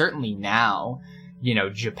 80s, but certainly now, you know,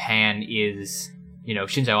 Japan is, you know,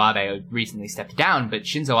 Shinzo Abe recently stepped down, but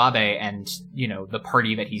Shinzo Abe and, you know, the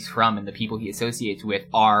party that he's from and the people he associates with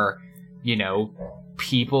are, you know,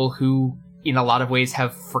 people who, in a lot of ways,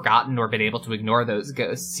 have forgotten or been able to ignore those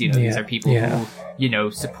ghosts. You know, these are people who, you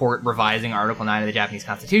know, support revising Article 9 of the Japanese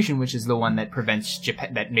Constitution, which is the one that prevents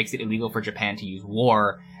Japan, that makes it illegal for Japan to use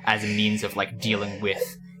war as a means of, like, dealing with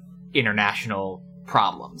international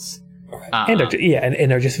problems. And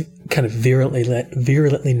are just kind of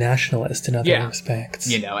virulently nationalist in other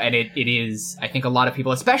respects. You know, and it is, I think a lot of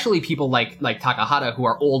people, especially people like Takahata, who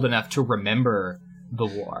are old enough to remember the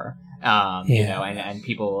war, you know, and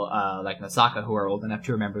people like Nosaka, who are old enough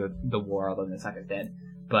to remember the war, although Nosaka's dead.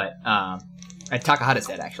 But, and Takahata's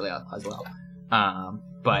dead, actually, as well.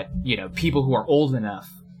 But, you know, people who are old enough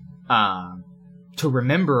to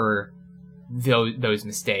remember those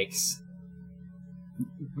mistakes,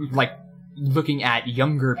 like, looking at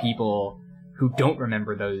younger people who don't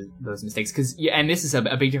remember those mistakes, because and this is a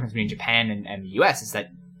big difference between Japan and the U.S. is that,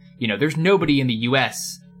 you know, there's nobody in the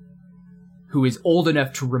U.S. who is old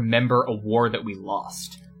enough to remember a war that we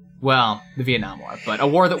lost. Well, the Vietnam War, but a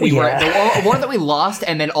war that we a war that we lost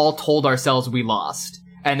and then all told ourselves we lost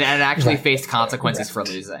and actually faced consequences for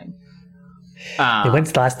losing.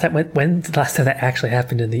 When's the last time that actually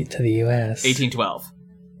happened to the U.S.? 1812.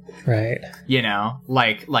 Right. You know,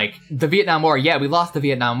 like the Vietnam War. Yeah, we lost the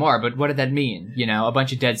Vietnam War, but what did that mean? You know, a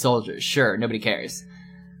bunch of dead soldiers. Sure, nobody cares.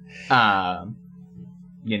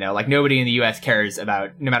 You know, like nobody in the U.S. cares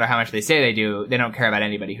about, no matter how much they say they do, they don't care about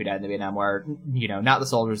anybody who died in the Vietnam War. You know, not the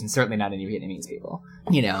soldiers and certainly not any Vietnamese people.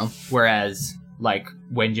 You know, whereas like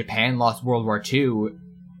when Japan lost World War II,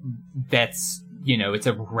 that's, you know, it's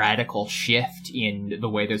a radical shift in the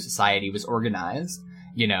way their society was organized,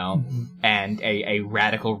 you know, and a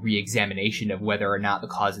radical re-examination of whether or not the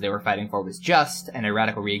cause they were fighting for was just, and a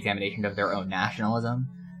radical re-examination of their own nationalism,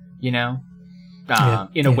 you know,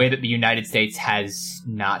 in a way that the United States has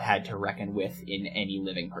not had to reckon with in any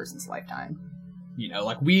living person's lifetime. You know,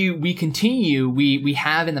 like we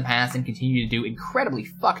have in the past and continue to do incredibly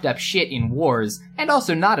fucked up shit in wars and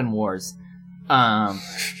also not in wars.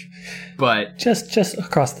 But just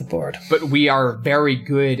across the board. But we are very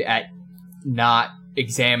good at not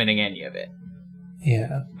examining any of it.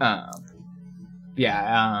 Yeah.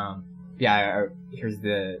 Here's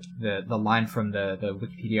the line from the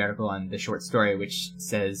Wikipedia article on the short story, which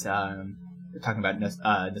says, talking about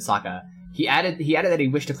Nosaka. He added that he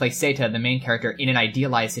wished to play Seita, the main character, in an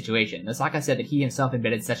idealized situation. Nosaka said that he himself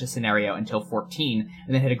admitted such a scenario until 14,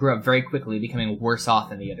 and then had to grow up very quickly, becoming worse off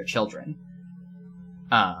than the other children.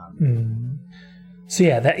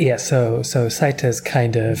 So Saita's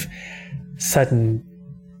kind of sudden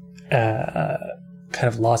kind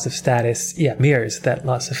of loss of status mirrors that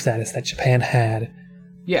loss of status that Japan had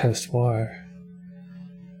post-war.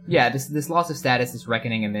 Yeah, this loss of status, this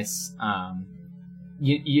reckoning, and this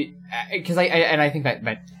because I think that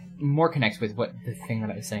more connects with what the thing that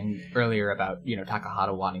I was saying earlier about, you know,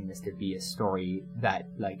 Takahata wanting this to be a story that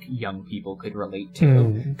like young people could relate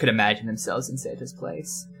to, could imagine themselves in Seita's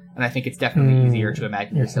place. And I think it's definitely easier to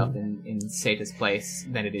imagine yourself in Seita's place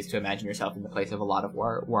than it is to imagine yourself in the place of a lot of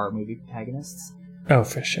war movie protagonists. Oh,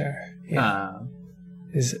 for sure. Yeah.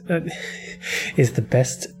 Is the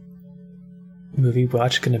best movie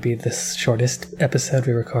watch going to be the shortest episode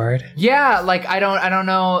we record? Yeah, like I don't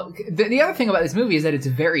know. The other thing about this movie is that it's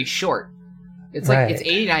very short. It's like it's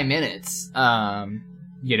 89 minutes.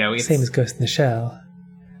 You know, it's same as Ghost in the Shell.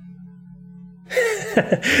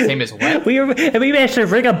 Same as what? We managed to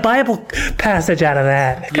bring a Bible passage out of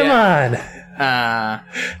that. Come on.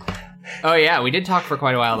 Oh yeah, we did talk for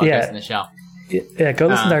quite a while about Ghost in the Shell. Yeah, go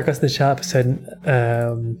listen to our Ghost in the Shell episode.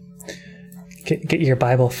 Get your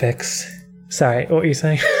Bible fix. Sorry, what were you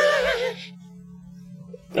saying?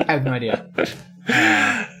 I have no idea.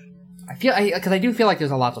 I do feel like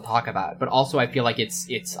there's a lot to talk about, but also I feel like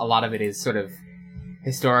it's a lot of it is sort of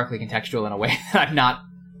historically contextual in a way that I'm not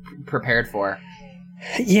prepared for.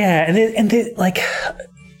 Yeah, and like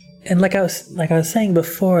I was saying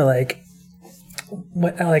before,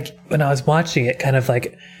 when I was watching it, kind of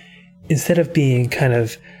like instead of being kind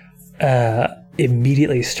of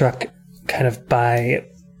immediately struck kind of by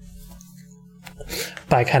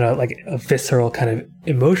kind of like a visceral kind of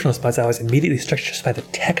emotional spots, I was immediately struck just by the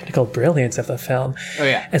technical brilliance of the film. Oh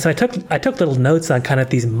yeah. And so I took little notes on kind of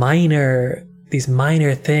these minor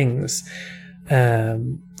things,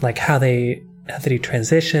 like how they do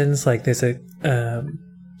transitions. Like there's a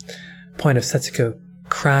point of Setsuko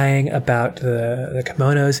crying about the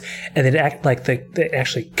kimonos, and then it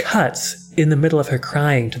actually cuts in the middle of her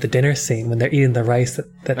crying to the dinner scene when they're eating the rice that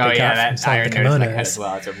they got from inside the kimonos. That cut as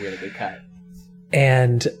well. It's a really good cut.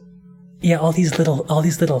 And yeah, all these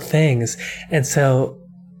little things. And so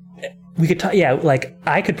we could talk. Yeah, like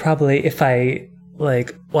I could probably, if I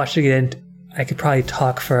like watched it again, I could probably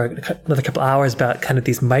talk for another couple hours about kind of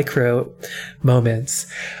these micro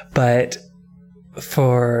moments. But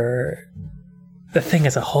for the thing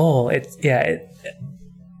as a whole, it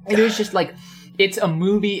was just like, it's a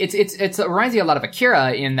movie. It reminds me a lot of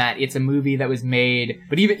Akira in that it's a movie that was made,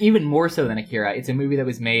 but even more so than Akira, it's a movie that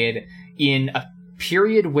was made in a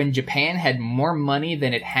period when Japan had more money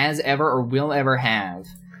than it has ever or will ever have,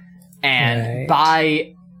 and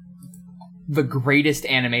by the greatest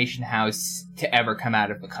animation house to ever come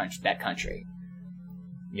out of that country.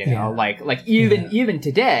 You know, like even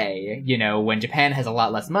today, you know, when Japan has a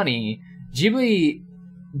lot less money, Ghibli,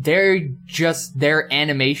 their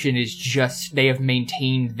animation is just, they have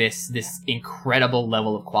maintained this incredible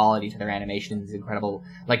level of quality to their animations, incredible,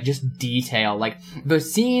 like, just detail. Like, the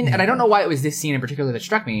scene, and I don't know why it was this scene in particular that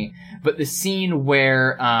struck me, but the scene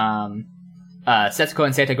where, Setsuko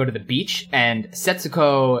and Seita go to the beach, and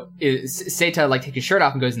Seita, like, takes his shirt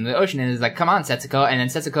off and goes into the ocean, and is like, come on, Setsuko, and then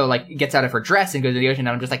Setsuko, like, gets out of her dress and goes to the ocean,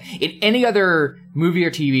 and I'm just like, in any other movie or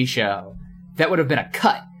TV show, that would have been a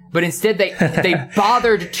cut. But instead, they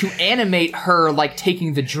bothered to animate her, like,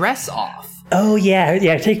 taking the dress off. Oh yeah,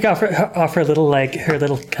 taking off her little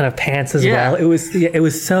kind of pants as well. It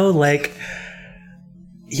was so like,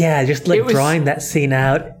 just like drawing that scene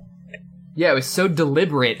out. Yeah, it was so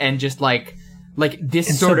deliberate and just like Like this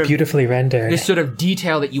and sort so of beautifully rendered. this sort of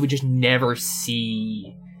detail that you would just never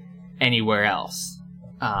see anywhere else.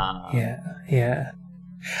 Yeah.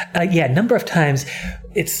 A number of times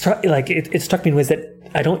it struck me in ways that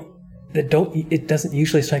it doesn't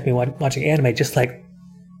usually strike me watching anime. Just like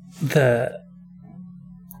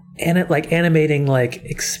animating like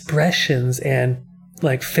expressions and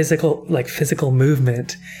like physical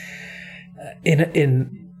movement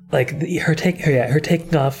in like her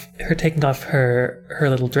taking off her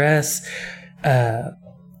little dress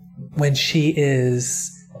when she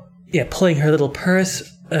is pulling her little purse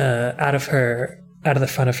out of the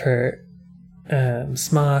front of her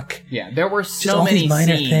smock. Yeah, there were so all many these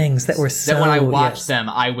minor scenes things that were so. That when I watched them,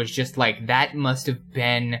 I was just like, that must have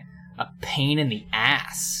been a pain in the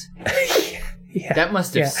ass. Yeah, that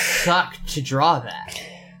must have sucked to draw that.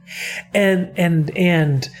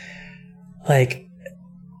 And like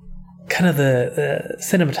kind of the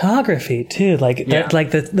cinematography too, like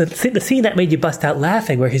the scene that made you bust out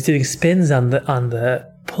laughing, where he's doing spins on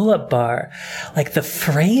the pull-up bar, like the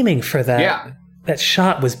framing for that that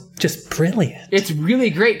shot was just brilliant. It's really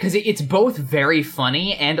great because it's both very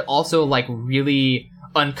funny and also like really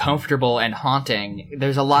uncomfortable and haunting.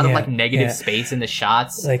 There's a lot of like negative space in the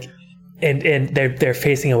shots, like and they're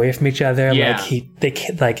facing away from each other. He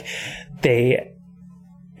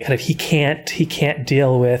can't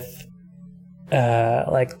deal with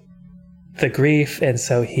like the grief, and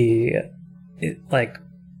so because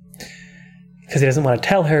he doesn't want to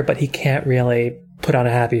tell her, but he can't really put on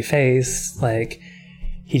a happy face. Like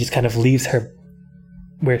he just kind of leaves her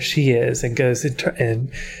where she is and goes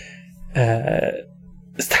and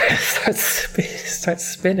starts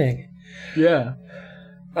spinning.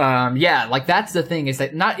 Like that's the thing, is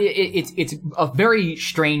that it's a very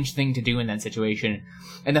strange thing to do in that situation,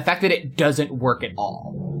 and the fact that it doesn't work at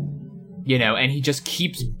all, and he just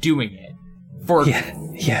keeps doing it for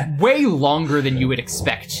way longer than you would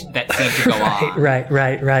expect that scene to go on.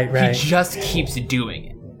 Right. He just keeps doing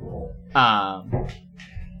it.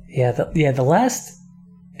 The last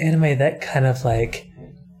anime that kind of like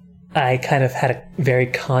I kind of had a very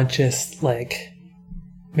conscious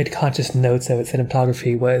made conscious notes of its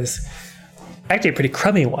cinematography was actually a pretty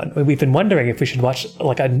crummy one. We've been wondering if we should watch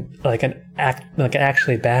an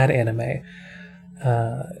actually bad anime.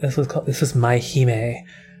 This was My Hime.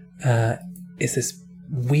 Is this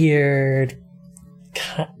weird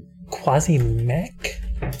quasi-mech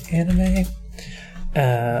anime?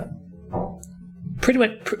 Pretty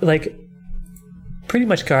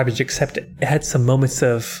much garbage, except it had some moments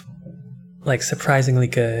of like surprisingly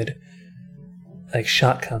good like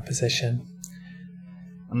shot composition.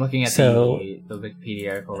 I'm looking at the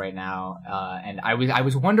Wikipedia article right now, and I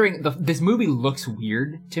was wondering, this movie looks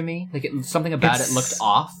weird to me. Like something about it looked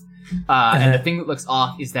off. And the thing that looks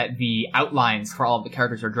off is that the outlines for all of the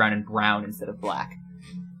characters are drawn in brown instead of black.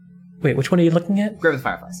 Wait, which one are you looking at? Grave of the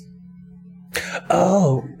Fireflies.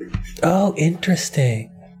 Oh, interesting.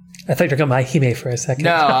 I thought you were talking about My Hime for a second.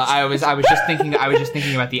 No, I was just thinking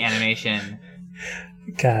about the animation.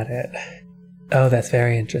 Got it. Oh, that's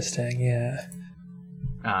very interesting. Yeah.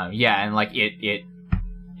 And like it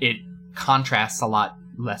contrasts a lot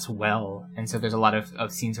less well, and so there's a lot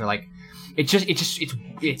of scenes where like it's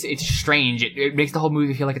strange. It makes the whole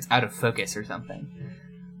movie feel like it's out of focus or something.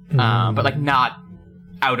 But like not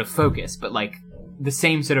out of focus, but like the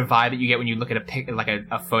same sort of vibe that you get when you look at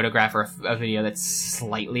a photograph or a video that's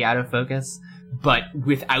slightly out of focus, but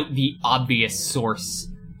without the obvious source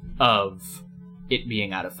of it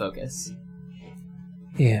being out of focus.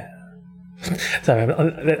 Yeah. Sorry,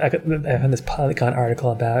 I found this Polygon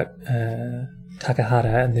article about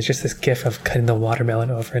Takahata, and there's just this gif of cutting the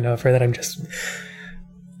watermelon over and over that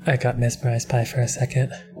I got mesmerized by for a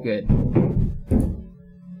second. Good.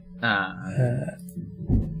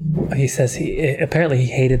 He says apparently he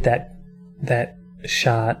hated that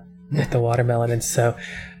shot with the watermelon, and so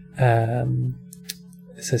when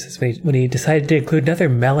he decided to include another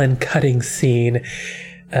melon cutting scene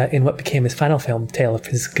in what became his final film, Tale of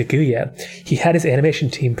Princess Kaguya, he had his animation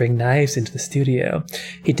team bring knives into the studio.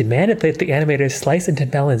 He demanded that the animators slice into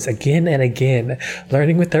melons again and again,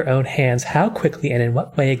 learning with their own hands how quickly and in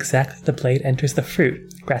what way exactly the blade enters the fruit,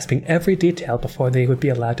 grasping every detail before they would be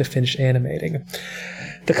allowed to finish animating.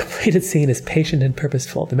 The completed scene is patient and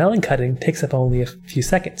purposeful. The melon cutting takes up only a few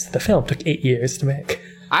seconds. The film took 8 years to make.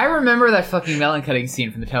 I remember that fucking melon cutting scene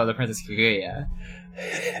from the Tale of the Princess Kaguya.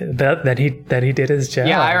 That he did his job.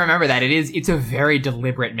 Yeah, I remember that. It's a very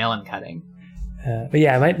deliberate melon cutting. But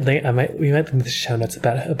yeah, we might link the show notes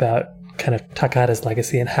about kind of Takahata's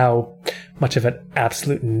legacy and how much of an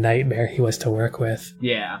absolute nightmare he was to work with.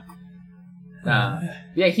 Yeah.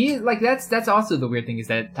 Yeah, he like that's also the weird thing is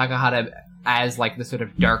that Takahata as like the sort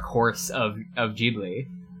of dark horse of Ghibli.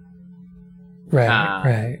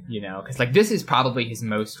 Right. You know, because like this is probably his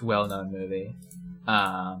most well-known movie,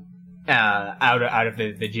 out of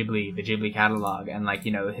the Ghibli catalog, and like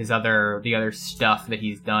you know the other stuff that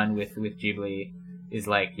he's done with Ghibli is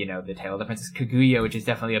like you know The Tale of the Princess Kaguya, which is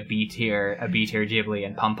definitely a B tier Ghibli,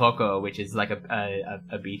 and Pampoko, which is like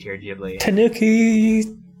a B tier Ghibli. Tanuki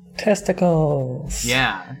testicles.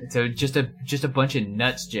 Yeah, so just a bunch of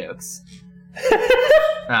nuts jokes.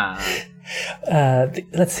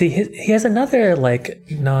 Let's see. He has another like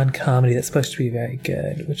non-comedy that's supposed to be very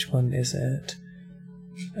good. Which one is it?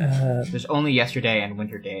 There's Only Yesterday and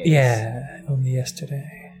Winter Days. Yeah, Only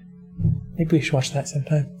Yesterday. Maybe we should watch that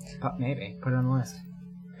sometime. Maybe put it on the list.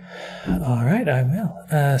 All right, I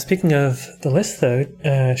will. Speaking of the list, though,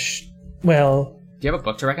 well, do you have a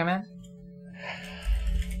book to recommend?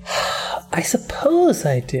 I suppose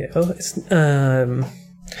I do.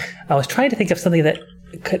 I was trying to think of something that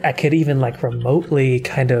I could even like remotely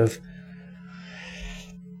kind of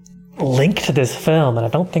link to this film, and I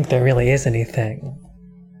don't think there really is anything.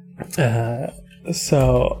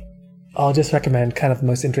 So I'll just recommend kind of the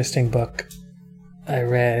most interesting book I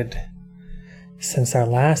read since our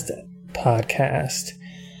last podcast,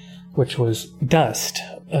 which was Dust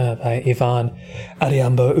by Ivan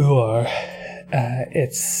Adhiambo-Ure.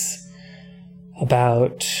 It's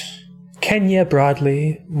about Kenya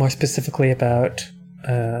broadly, more specifically about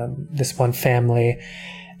this one family,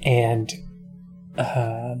 and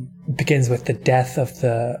begins with the death of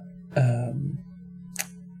the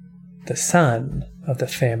son of the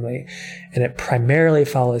family, and it primarily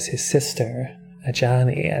follows his sister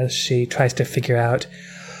Ajani as she tries to figure out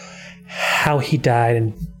how he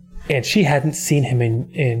died, and she hadn't seen him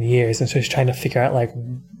in years, and so she's trying to figure out like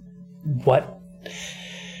what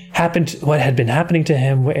had been happening to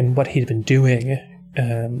him and what he'd been doing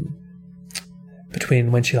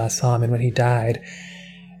between when she last saw him and when he died,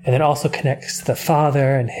 and then also connects the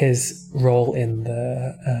father and his role in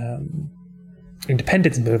the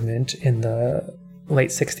independence movement in the late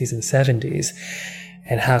 60s and 70s,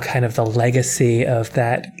 and how kind of the legacy of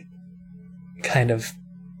that kind of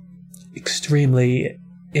extremely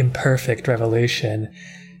imperfect revolution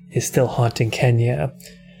is still haunting Kenya,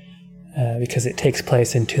 because it takes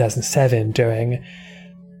place in 2007 during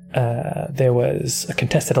there was a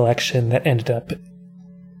contested election that ended up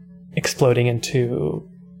exploding into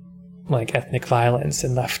like ethnic violence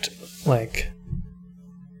and left like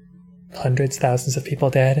hundreds, thousands of people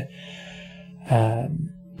dead.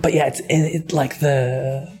 But yeah, it's like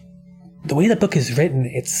the way the book is written,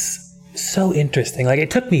 it's so interesting. Like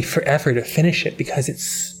it took me forever to finish it because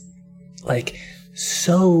it's like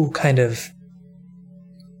so kind of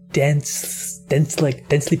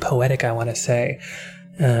densely poetic, I want to say.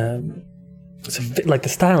 So like the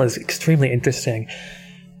style is extremely interesting,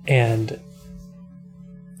 and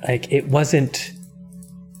like it wasn't.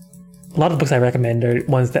 A lot of books I recommend are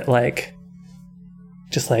ones that like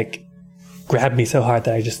just like grabbed me so hard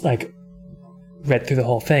that I just like read through the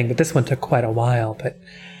whole thing. But this one took quite a while, but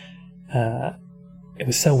it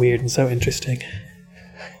was so weird and so interesting.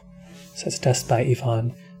 So it's Dust by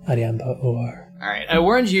Ivan Adhiambo-Ure. All right, I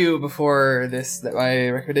warned you before this that my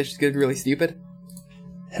recommendation is going to be really stupid.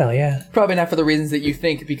 Hell yeah. Probably not for the reasons that you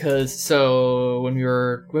think, because so when we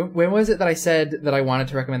were when was it that I said that I wanted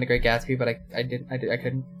to recommend The Great Gatsby, but I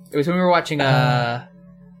couldn't. It was when we were watching was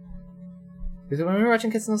it when we were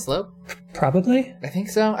watching Kiss on the Slope? Probably. I think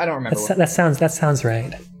so. I don't remember. That sounds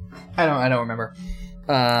right. I don't remember.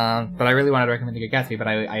 But I really wanted to recommend The Great Gatsby, but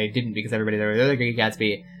I didn't because everybody there was The Great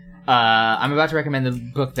Gatsby. I'm about to recommend the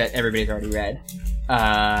book that everybody's already read,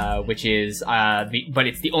 which is but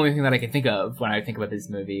it's the only thing that I can think of when I think about this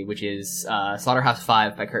movie, which is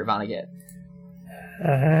Slaughterhouse-Five by Kurt Vonnegut.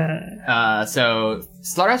 So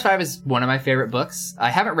Slaughterhouse-Five is one of my favorite books. I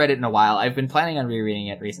haven't read it in a while. I've been planning on rereading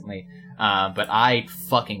it recently, but I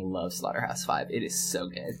fucking love Slaughterhouse-Five. It is so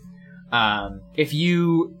good. If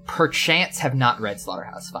you perchance have not read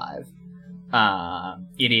Slaughterhouse-Five,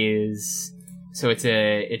 it is. So it's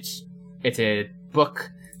a book.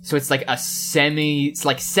 So it's like a semi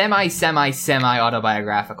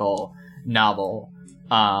autobiographical novel,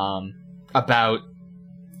 about,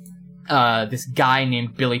 this guy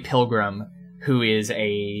named Billy Pilgrim, who is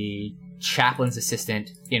a chaplain's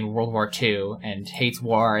assistant in World War II and hates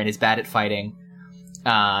war and is bad at fighting.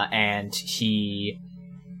 Alright.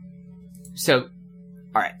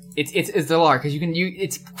 It's a lot, because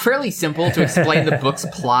it's fairly simple to explain the book's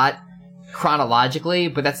plot chronologically,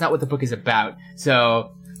 but that's not what the book is about.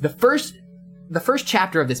 So the first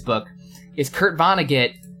chapter of this book is Kurt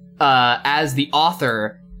Vonnegut as the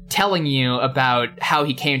author telling you about how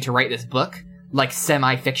he came to write this book, like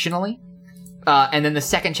semi-fictionally. And then the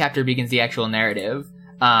second chapter begins the actual narrative.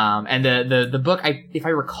 And the book, if I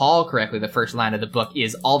recall correctly, the first line of the book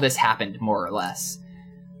is "All this happened more or less,"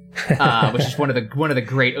 which is one of the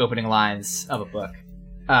great opening lines of a book.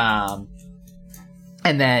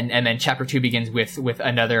 And then chapter 2 begins with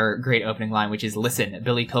another great opening line, which is "Listen,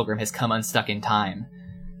 Billy Pilgrim has come unstuck in time."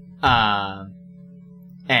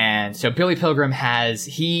 And so Billy Pilgrim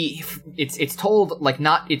it's told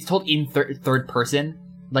in third person,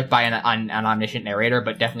 like by an omniscient narrator,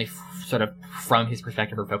 but definitely sort of from his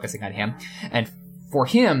perspective or focusing on him. And for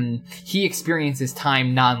him, he experiences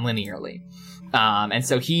time non-linearly. And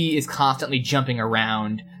so he is constantly jumping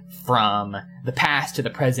around from the past to the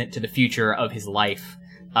present to the future of his life,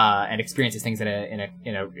 and experiences things in a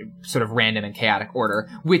sort of random and chaotic order,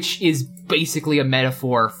 which is basically a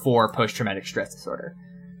metaphor for post-traumatic stress disorder.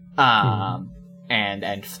 And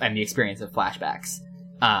the experience of flashbacks,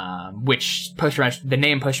 which the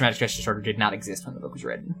name post-traumatic stress disorder did not exist when the book was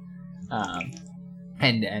written.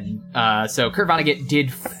 So Kurt Vonnegut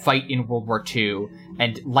did fight in World War II,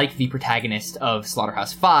 and like the protagonist of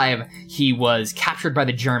Slaughterhouse-5, he was captured by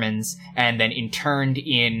the Germans and then interned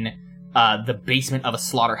in the basement of a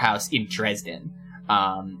slaughterhouse in Dresden.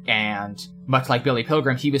 And much like Billy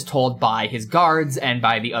Pilgrim, he was told by his guards and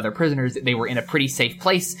by the other prisoners that they were in a pretty safe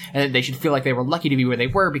place and that they should feel like they were lucky to be where they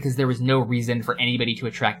were because there was no reason for anybody to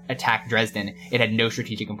attack Dresden. It had no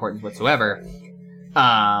strategic importance whatsoever.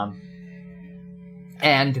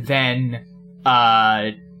 And then,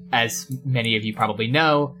 as many of you probably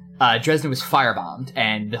know, Dresden was firebombed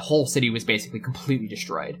and the whole city was basically completely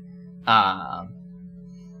destroyed.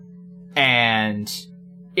 And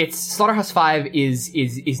Slaughterhouse-5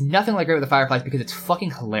 is nothing like Grave of the Fireflies because it's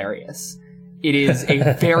fucking hilarious. It is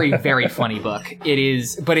a very, very funny book. It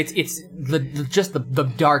is, but it's just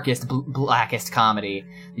the darkest, blackest comedy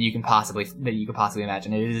that you can possibly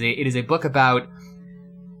imagine. It is a book about,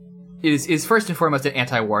 it is first and foremost an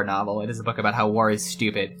anti-war novel. It is a book about how war is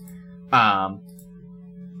stupid. And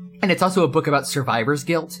it's also a book about survivor's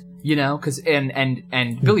guilt, you know,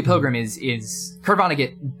 and Billy Pilgrim is Kurt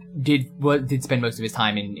Vonnegut did spend most of his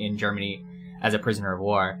time in Germany as a prisoner of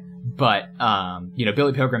war. But,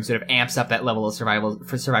 Billy Pilgrim sort of amps up that level of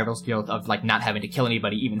survival's guilt of, like, not having to kill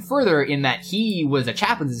anybody even further in that he was a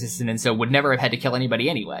chaplain's assistant and so would never have had to kill anybody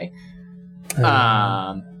anyway.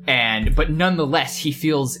 But nonetheless, he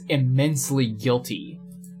feels immensely guilty,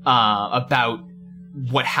 about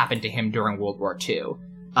what happened to him during World War II.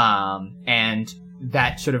 And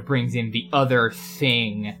that sort of brings in the other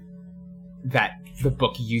thing that the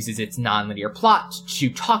book uses its nonlinear plot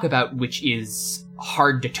to talk about, which is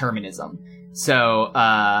hard determinism. So,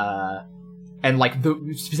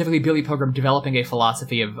 specifically Billy Pilgrim developing a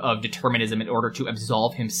philosophy of determinism in order to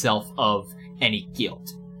absolve himself of any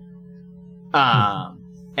guilt.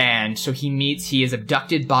 And so he is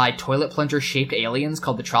abducted by toilet plunger-shaped aliens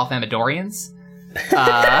called the Tralfamadorians.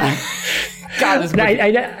 God, this book...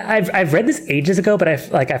 I've read this ages ago, but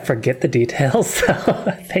I forget the details. So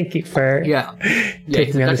thank you for he's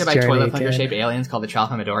abducted by toilet plunger-shaped aliens called the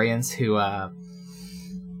Tralfamadorians, who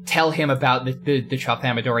tell him about the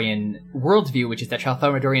Tralfamadorian worldview, which is that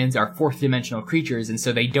Tralfamadorians are fourth-dimensional creatures, and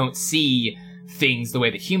so they don't see things the way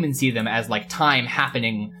that humans see them as like time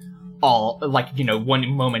happening all one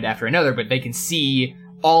moment after another, but they can see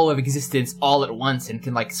all of existence all at once and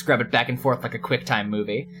can like scrub it back and forth like a QuickTime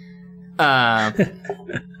movie. But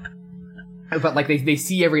like they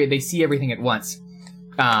see everything at once.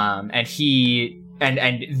 And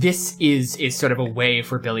this is sort of a way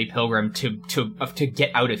for Billy Pilgrim to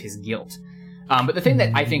get out of his guilt. But the thing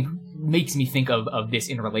that I think makes me think of this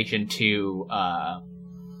in relation to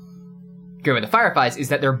Grave of the Fireflies is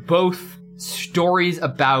that they're both stories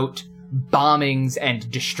about bombings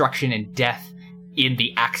and destruction and death in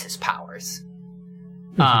the Axis powers.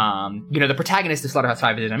 The protagonist of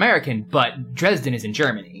Slaughterhouse-5 is an American, but Dresden is in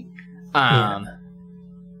Germany. And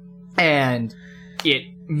it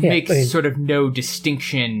makes sort of no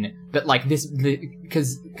distinction that like this,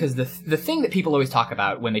 because the thing that people always talk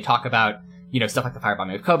about when they talk about, stuff like the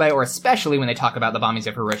firebombing of Kobe, or especially when they talk about the bombings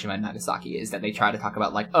of Hiroshima and Nagasaki, is that they try to talk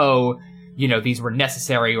about like, these were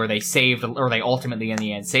necessary, or they ultimately in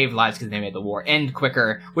the end saved lives because they made the war end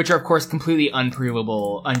quicker, which are of course completely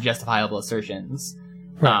unprovable, unjustifiable assertions.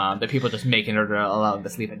 That people just make in order to allow them to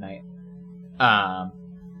sleep at night. But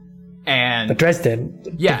Dresden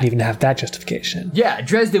didn't even have that justification. Yeah,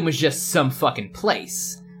 Dresden was just some fucking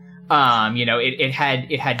place. It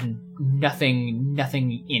had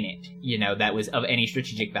nothing in it, that was of any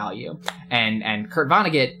strategic value. And Kurt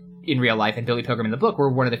Vonnegut in real life and Billy Pilgrim in the book were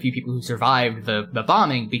one of the few people who survived the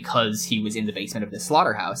bombing because he was in the basement of this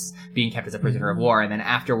slaughterhouse being kept as a prisoner of war. And then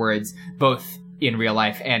afterwards, both in real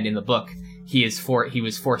life and in the book, he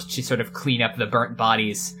was forced to sort of clean up the burnt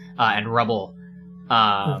bodies and rubble.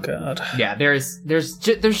 Oh God! Yeah, there's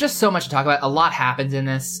just so much to talk about. A lot happens in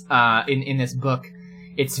this in this book.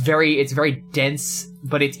 It's very dense,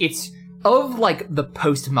 but it's of like the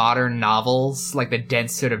postmodern novels, like the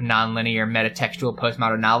dense sort of nonlinear metatextual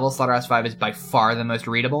postmodern novels. Slaughterhouse 5 is by far the most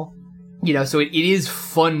readable. You know, so it is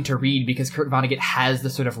fun to read because Kurt Vonnegut has the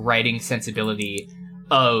sort of writing sensibility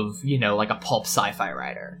of, you know, like a pulp sci-fi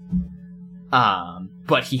writer.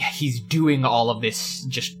 But he's doing all of this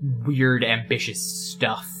just weird, ambitious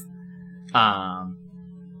stuff.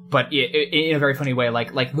 But in a very funny way,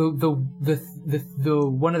 like the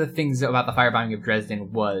one of the things about the firebombing of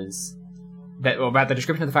Dresden was that about the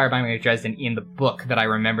description of the firebombing of Dresden in the book that I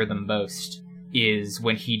remember the most is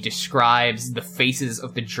when he describes the faces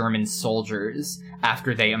of the German soldiers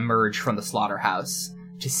after they emerge from the slaughterhouse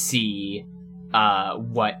to see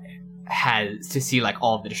like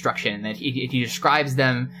all of the destruction, and that he describes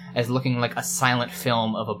them as looking like a silent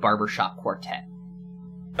film of a barbershop quartet.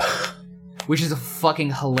 Which is a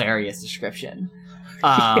fucking hilarious description.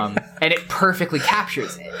 And it perfectly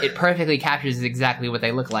captures it. It perfectly captures exactly what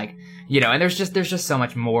they look like. You know, and there's just so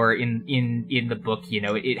much more in the book, you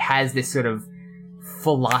know. It has this sort of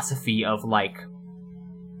philosophy of like,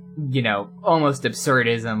 you know, almost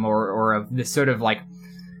absurdism or of this sort of like,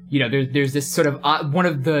 you know, there's this sort of one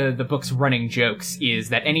of the book's running jokes is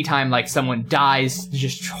that anytime like someone dies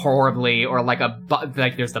just horribly or like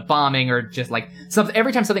like there's the bombing or just like something,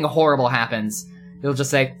 every time something horrible happens, they'll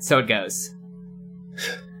just say, "So it goes."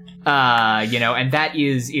 You know, and that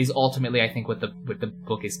is ultimately, I think, what the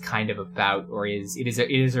book is kind of about, or it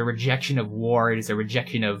is a rejection of war, it is a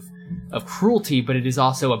rejection of cruelty, but it is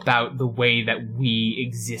also about the way that we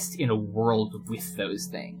exist in a world with those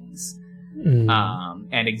things.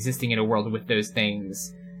 And existing in a world with those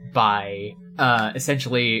things by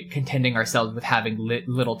essentially contending ourselves with having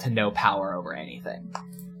little to no power over anything.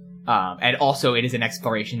 And also it is an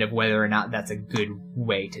exploration of whether or not that's a good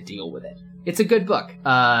way to deal with it. It's a good book.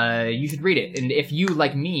 You should read it. And if you,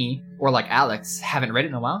 like me, or like Alex, haven't read it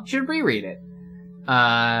in a while, you should reread it.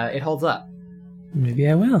 It holds up. Maybe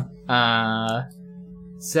I will.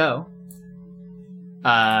 So,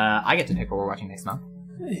 I get to pick what we're watching next month.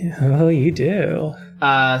 Oh, you do.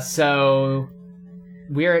 So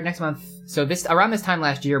we're next month. So around this time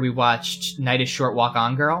last year, we watched Night is Short, Walk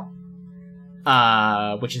On Girl,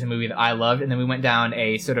 which is a movie that I loved. And then we went down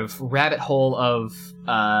a sort of rabbit hole of,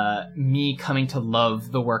 me coming to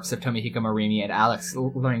love the works of Tomohiko Morimi and Alex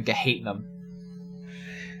learning to hate them.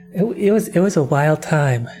 It was a wild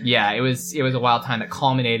time. Yeah, it was a wild time that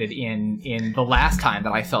culminated in the last time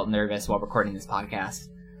that I felt nervous while recording this podcast.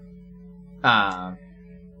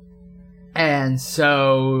 And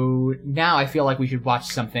so now I feel like we should watch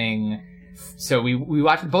something. So we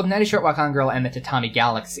watched both Night is Short, Walk On Girl and the Tatami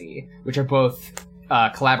Galaxy, which are both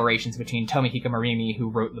collaborations between Tomohiko Morimi, who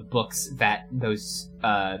wrote the books that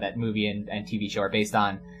that movie and TV show are based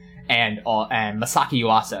on, and Masaki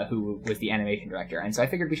Yuasa, who was the animation director. And so I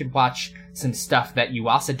figured we should watch some stuff that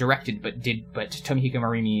Yuasa directed but Tomohiko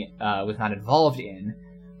Morimi was not involved in,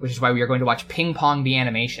 which is why we are going to watch Ping Pong the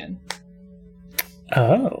Animation.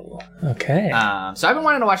 Oh, okay. So I've been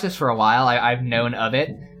wanting to watch this for a while. I've known of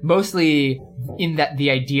it, mostly in that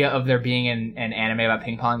the idea of there being an anime about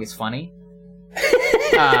ping pong is funny.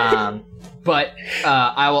 But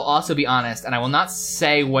I will also be honest, and I will not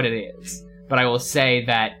say what it is, but I will say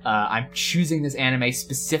that I'm choosing this anime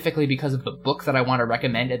specifically because of the book that I want to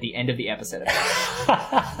recommend at the end of the episode.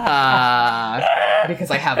 Because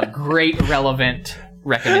I have a great relevant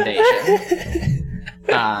recommendation.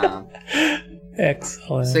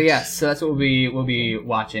 Excellent. So yes, so that's what we'll be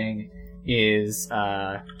watching is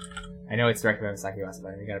I know it's directed by Masaki Yuasa,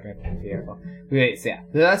 but we gotta be careful. So yeah,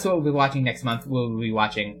 so that's what we'll be watching next month. We'll be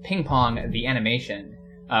watching Ping Pong the Animation,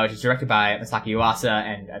 which is directed by Masaki Yuasa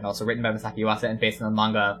and also written by Masaki Yuasa and based on the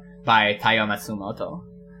manga by Taiyo Matsumoto.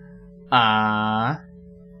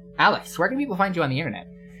 Alex, where can people find you on the internet?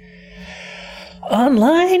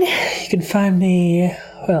 Online, you can find me,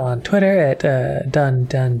 well, on Twitter at dun.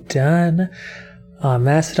 On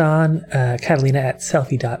Mastodon, Catalina at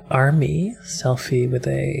selfie.army, selfie with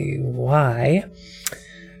a Y.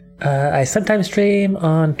 I sometimes stream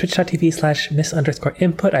on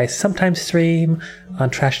twitch.tv/miss_input. I sometimes stream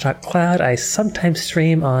on trash.cloud. I sometimes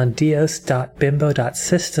stream on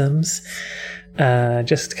dios.bimbo.systems.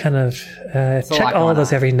 Just kind of check all of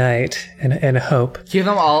those every night and hope. Keep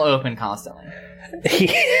them all open constantly.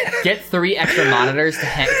 Get 3 extra monitors to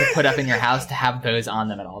put up in your house to have those on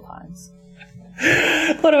them at all times.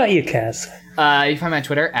 What about you, Kaz? You can find me on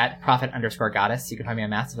Twitter at prophet_goddess. You can find me on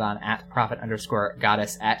Mastodon at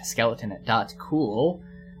prophet_goddess at skeleton.cool.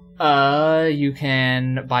 You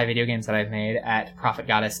can buy video games that I've made at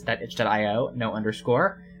prophetgoddess.itch.io, no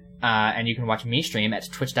underscore. And you can watch me stream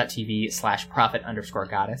at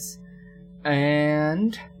twitch.tv/prophet_goddess.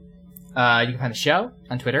 And you can find the show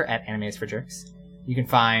on Twitter at AnimeIsForJerks. You can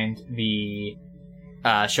find the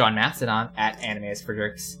show on Mastodon at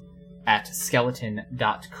AnimeIsForJerks at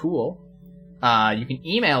skeleton.cool. You can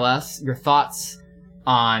email us your thoughts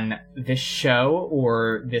on this show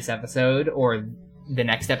or this episode or the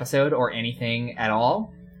next episode or anything at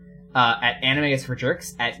all at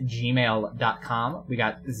animeisforjerks@gmail.com. We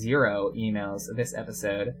got 0 emails this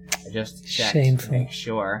episode. I just checked Shameful. to make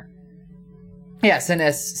sure. Yeah, send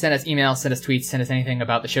us emails, send us tweets, send us anything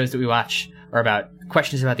about the shows that we watch, or about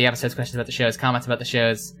questions about the episodes, questions about the shows, comments about the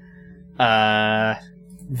shows,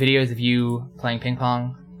 videos of you playing ping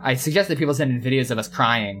pong. I suggest that people send in videos of us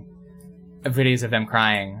crying, videos of them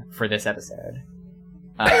crying for this episode.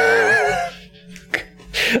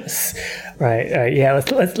 Right. Yeah.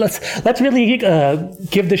 Let's really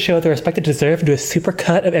give the show the respect it deserves and do a super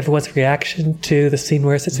cut of everyone's reaction to the scene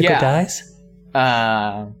where Setsuko dies.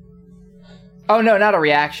 Oh no, not a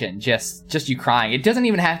reaction. Just you crying. It doesn't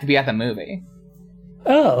even have to be at the movie.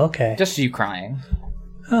 Oh, okay. Just you crying.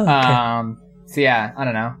 Oh, okay. So yeah, I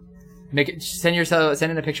don't know. Send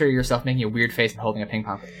in a picture of yourself making a weird face and holding a ping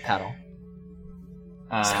pong paddle.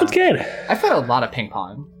 Sounds good. I've played a lot of ping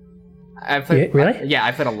pong. Really? Yeah,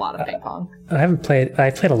 I've played a lot of ping pong. I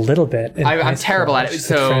played a little bit. I'm terrible at it.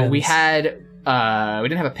 So we didn't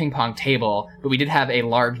have a ping pong table, but we did have a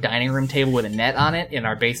large dining room table with a net on it in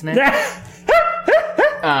our basement.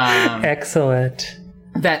 Excellent.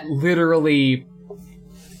 That literally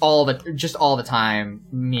all the time,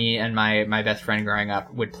 me and my best friend growing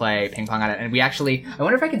up would play ping pong on it. And I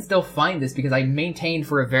wonder if I can still find this, because I maintained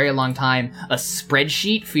for a very long time a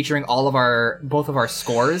spreadsheet featuring both of our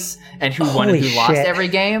scores and who won and who lost every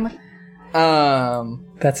game.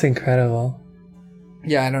 That's incredible.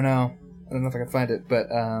 Yeah, I don't know if I can find it, but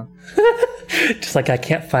just like I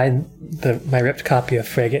can't find my ripped copy of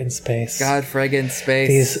Frege in Space. God, Frege in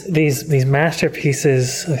Space. These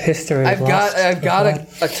masterpieces of history. I've got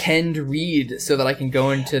a canned read so that I can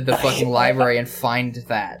go into the fucking library and find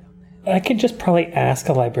that. I could just probably ask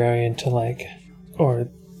a librarian to or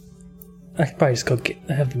I could probably just go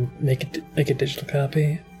have them make a digital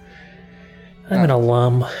copy. I'm an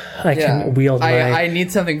alum. I can wield I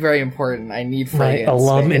need something very important. I need my Frege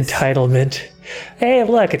alum Space. entitlement. Hey,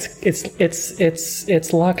 look! It's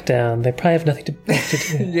lockdown. They probably have nothing to do.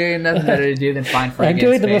 You have nothing better to do than find Frege I'm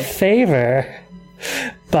doing in them a Space. favor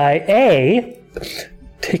by A,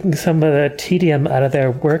 taking some of the tedium out of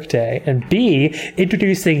their workday, and B,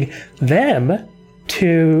 introducing them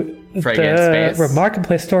to Frege in the Space. remarkable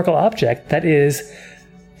historical object that is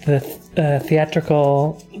the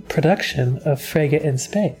theatrical production of Frege in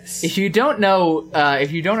Space. If you don't know,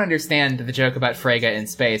 if you don't understand the joke about Frege in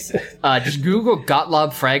Space, just Google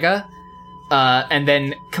Gottlob Frege, and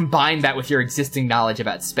then combine that with your existing knowledge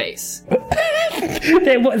about space.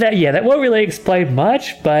 That won't really explain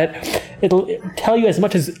much, but it'll tell you as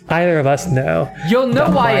much as either of us know. You'll know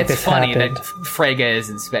about why why it's this funny happened. that Frege is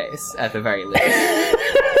in space, at the very least.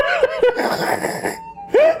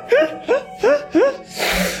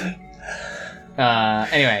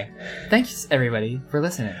 Anyway, thanks everybody for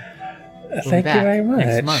listening. Thank you very much.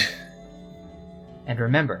 Next month. And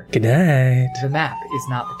remember, Good night. the map is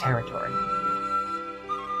not the territory.